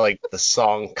just like the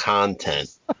song content.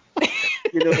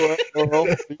 You know what,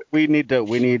 Laurel? We need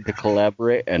to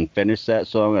collaborate and finish that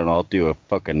song, and I'll do a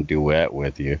fucking duet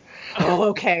with you. Oh,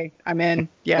 okay. I'm in.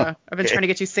 Yeah, I've been trying to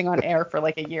get you to sing on air for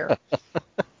like a year.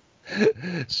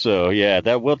 So yeah,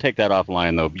 we'll take that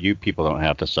offline though. You people don't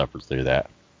have to suffer through that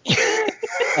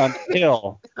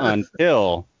until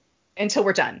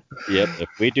we're done. Yep. If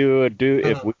we do a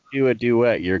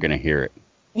duet, you're gonna hear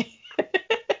it.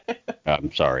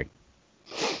 I'm sorry.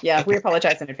 Yeah, we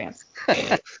apologize in advance.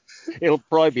 It'll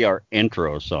probably be our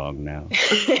intro song now.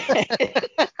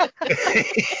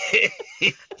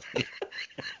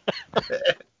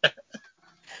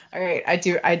 All right,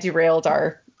 I derailed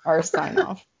our sign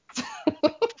off.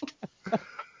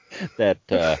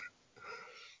 That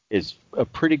is a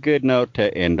pretty good note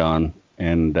to end on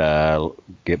and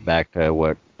get back to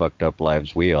what fucked up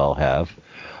lives we all have.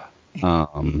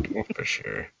 For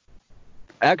sure.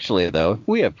 Actually, though,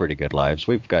 we have pretty good lives.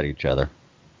 We've got each other.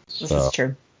 This is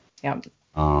true. Yep.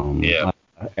 Yeah.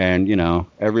 And, you know,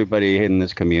 everybody in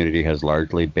this community has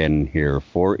largely been here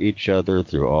for each other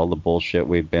through all the bullshit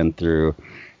we've been through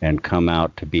and come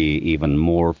out to be even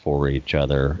more for each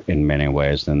other in many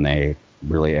ways than they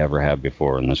really ever have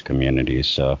before in this community.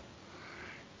 So,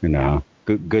 you know,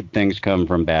 good things come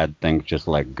from bad things, just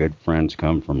like good friends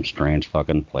come from strange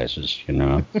fucking places, you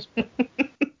know.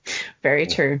 Very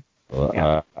true.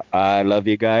 Well, I love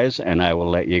you guys, and I will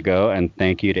let you go. And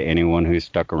thank you to anyone who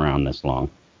stuck around this long.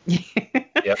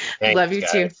 Yep. Love you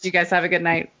too. You guys have a good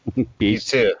night.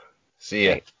 Peace. You too. See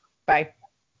ya. Bye.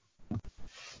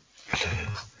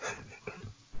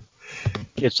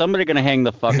 Is somebody going to hang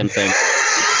the fucking thing?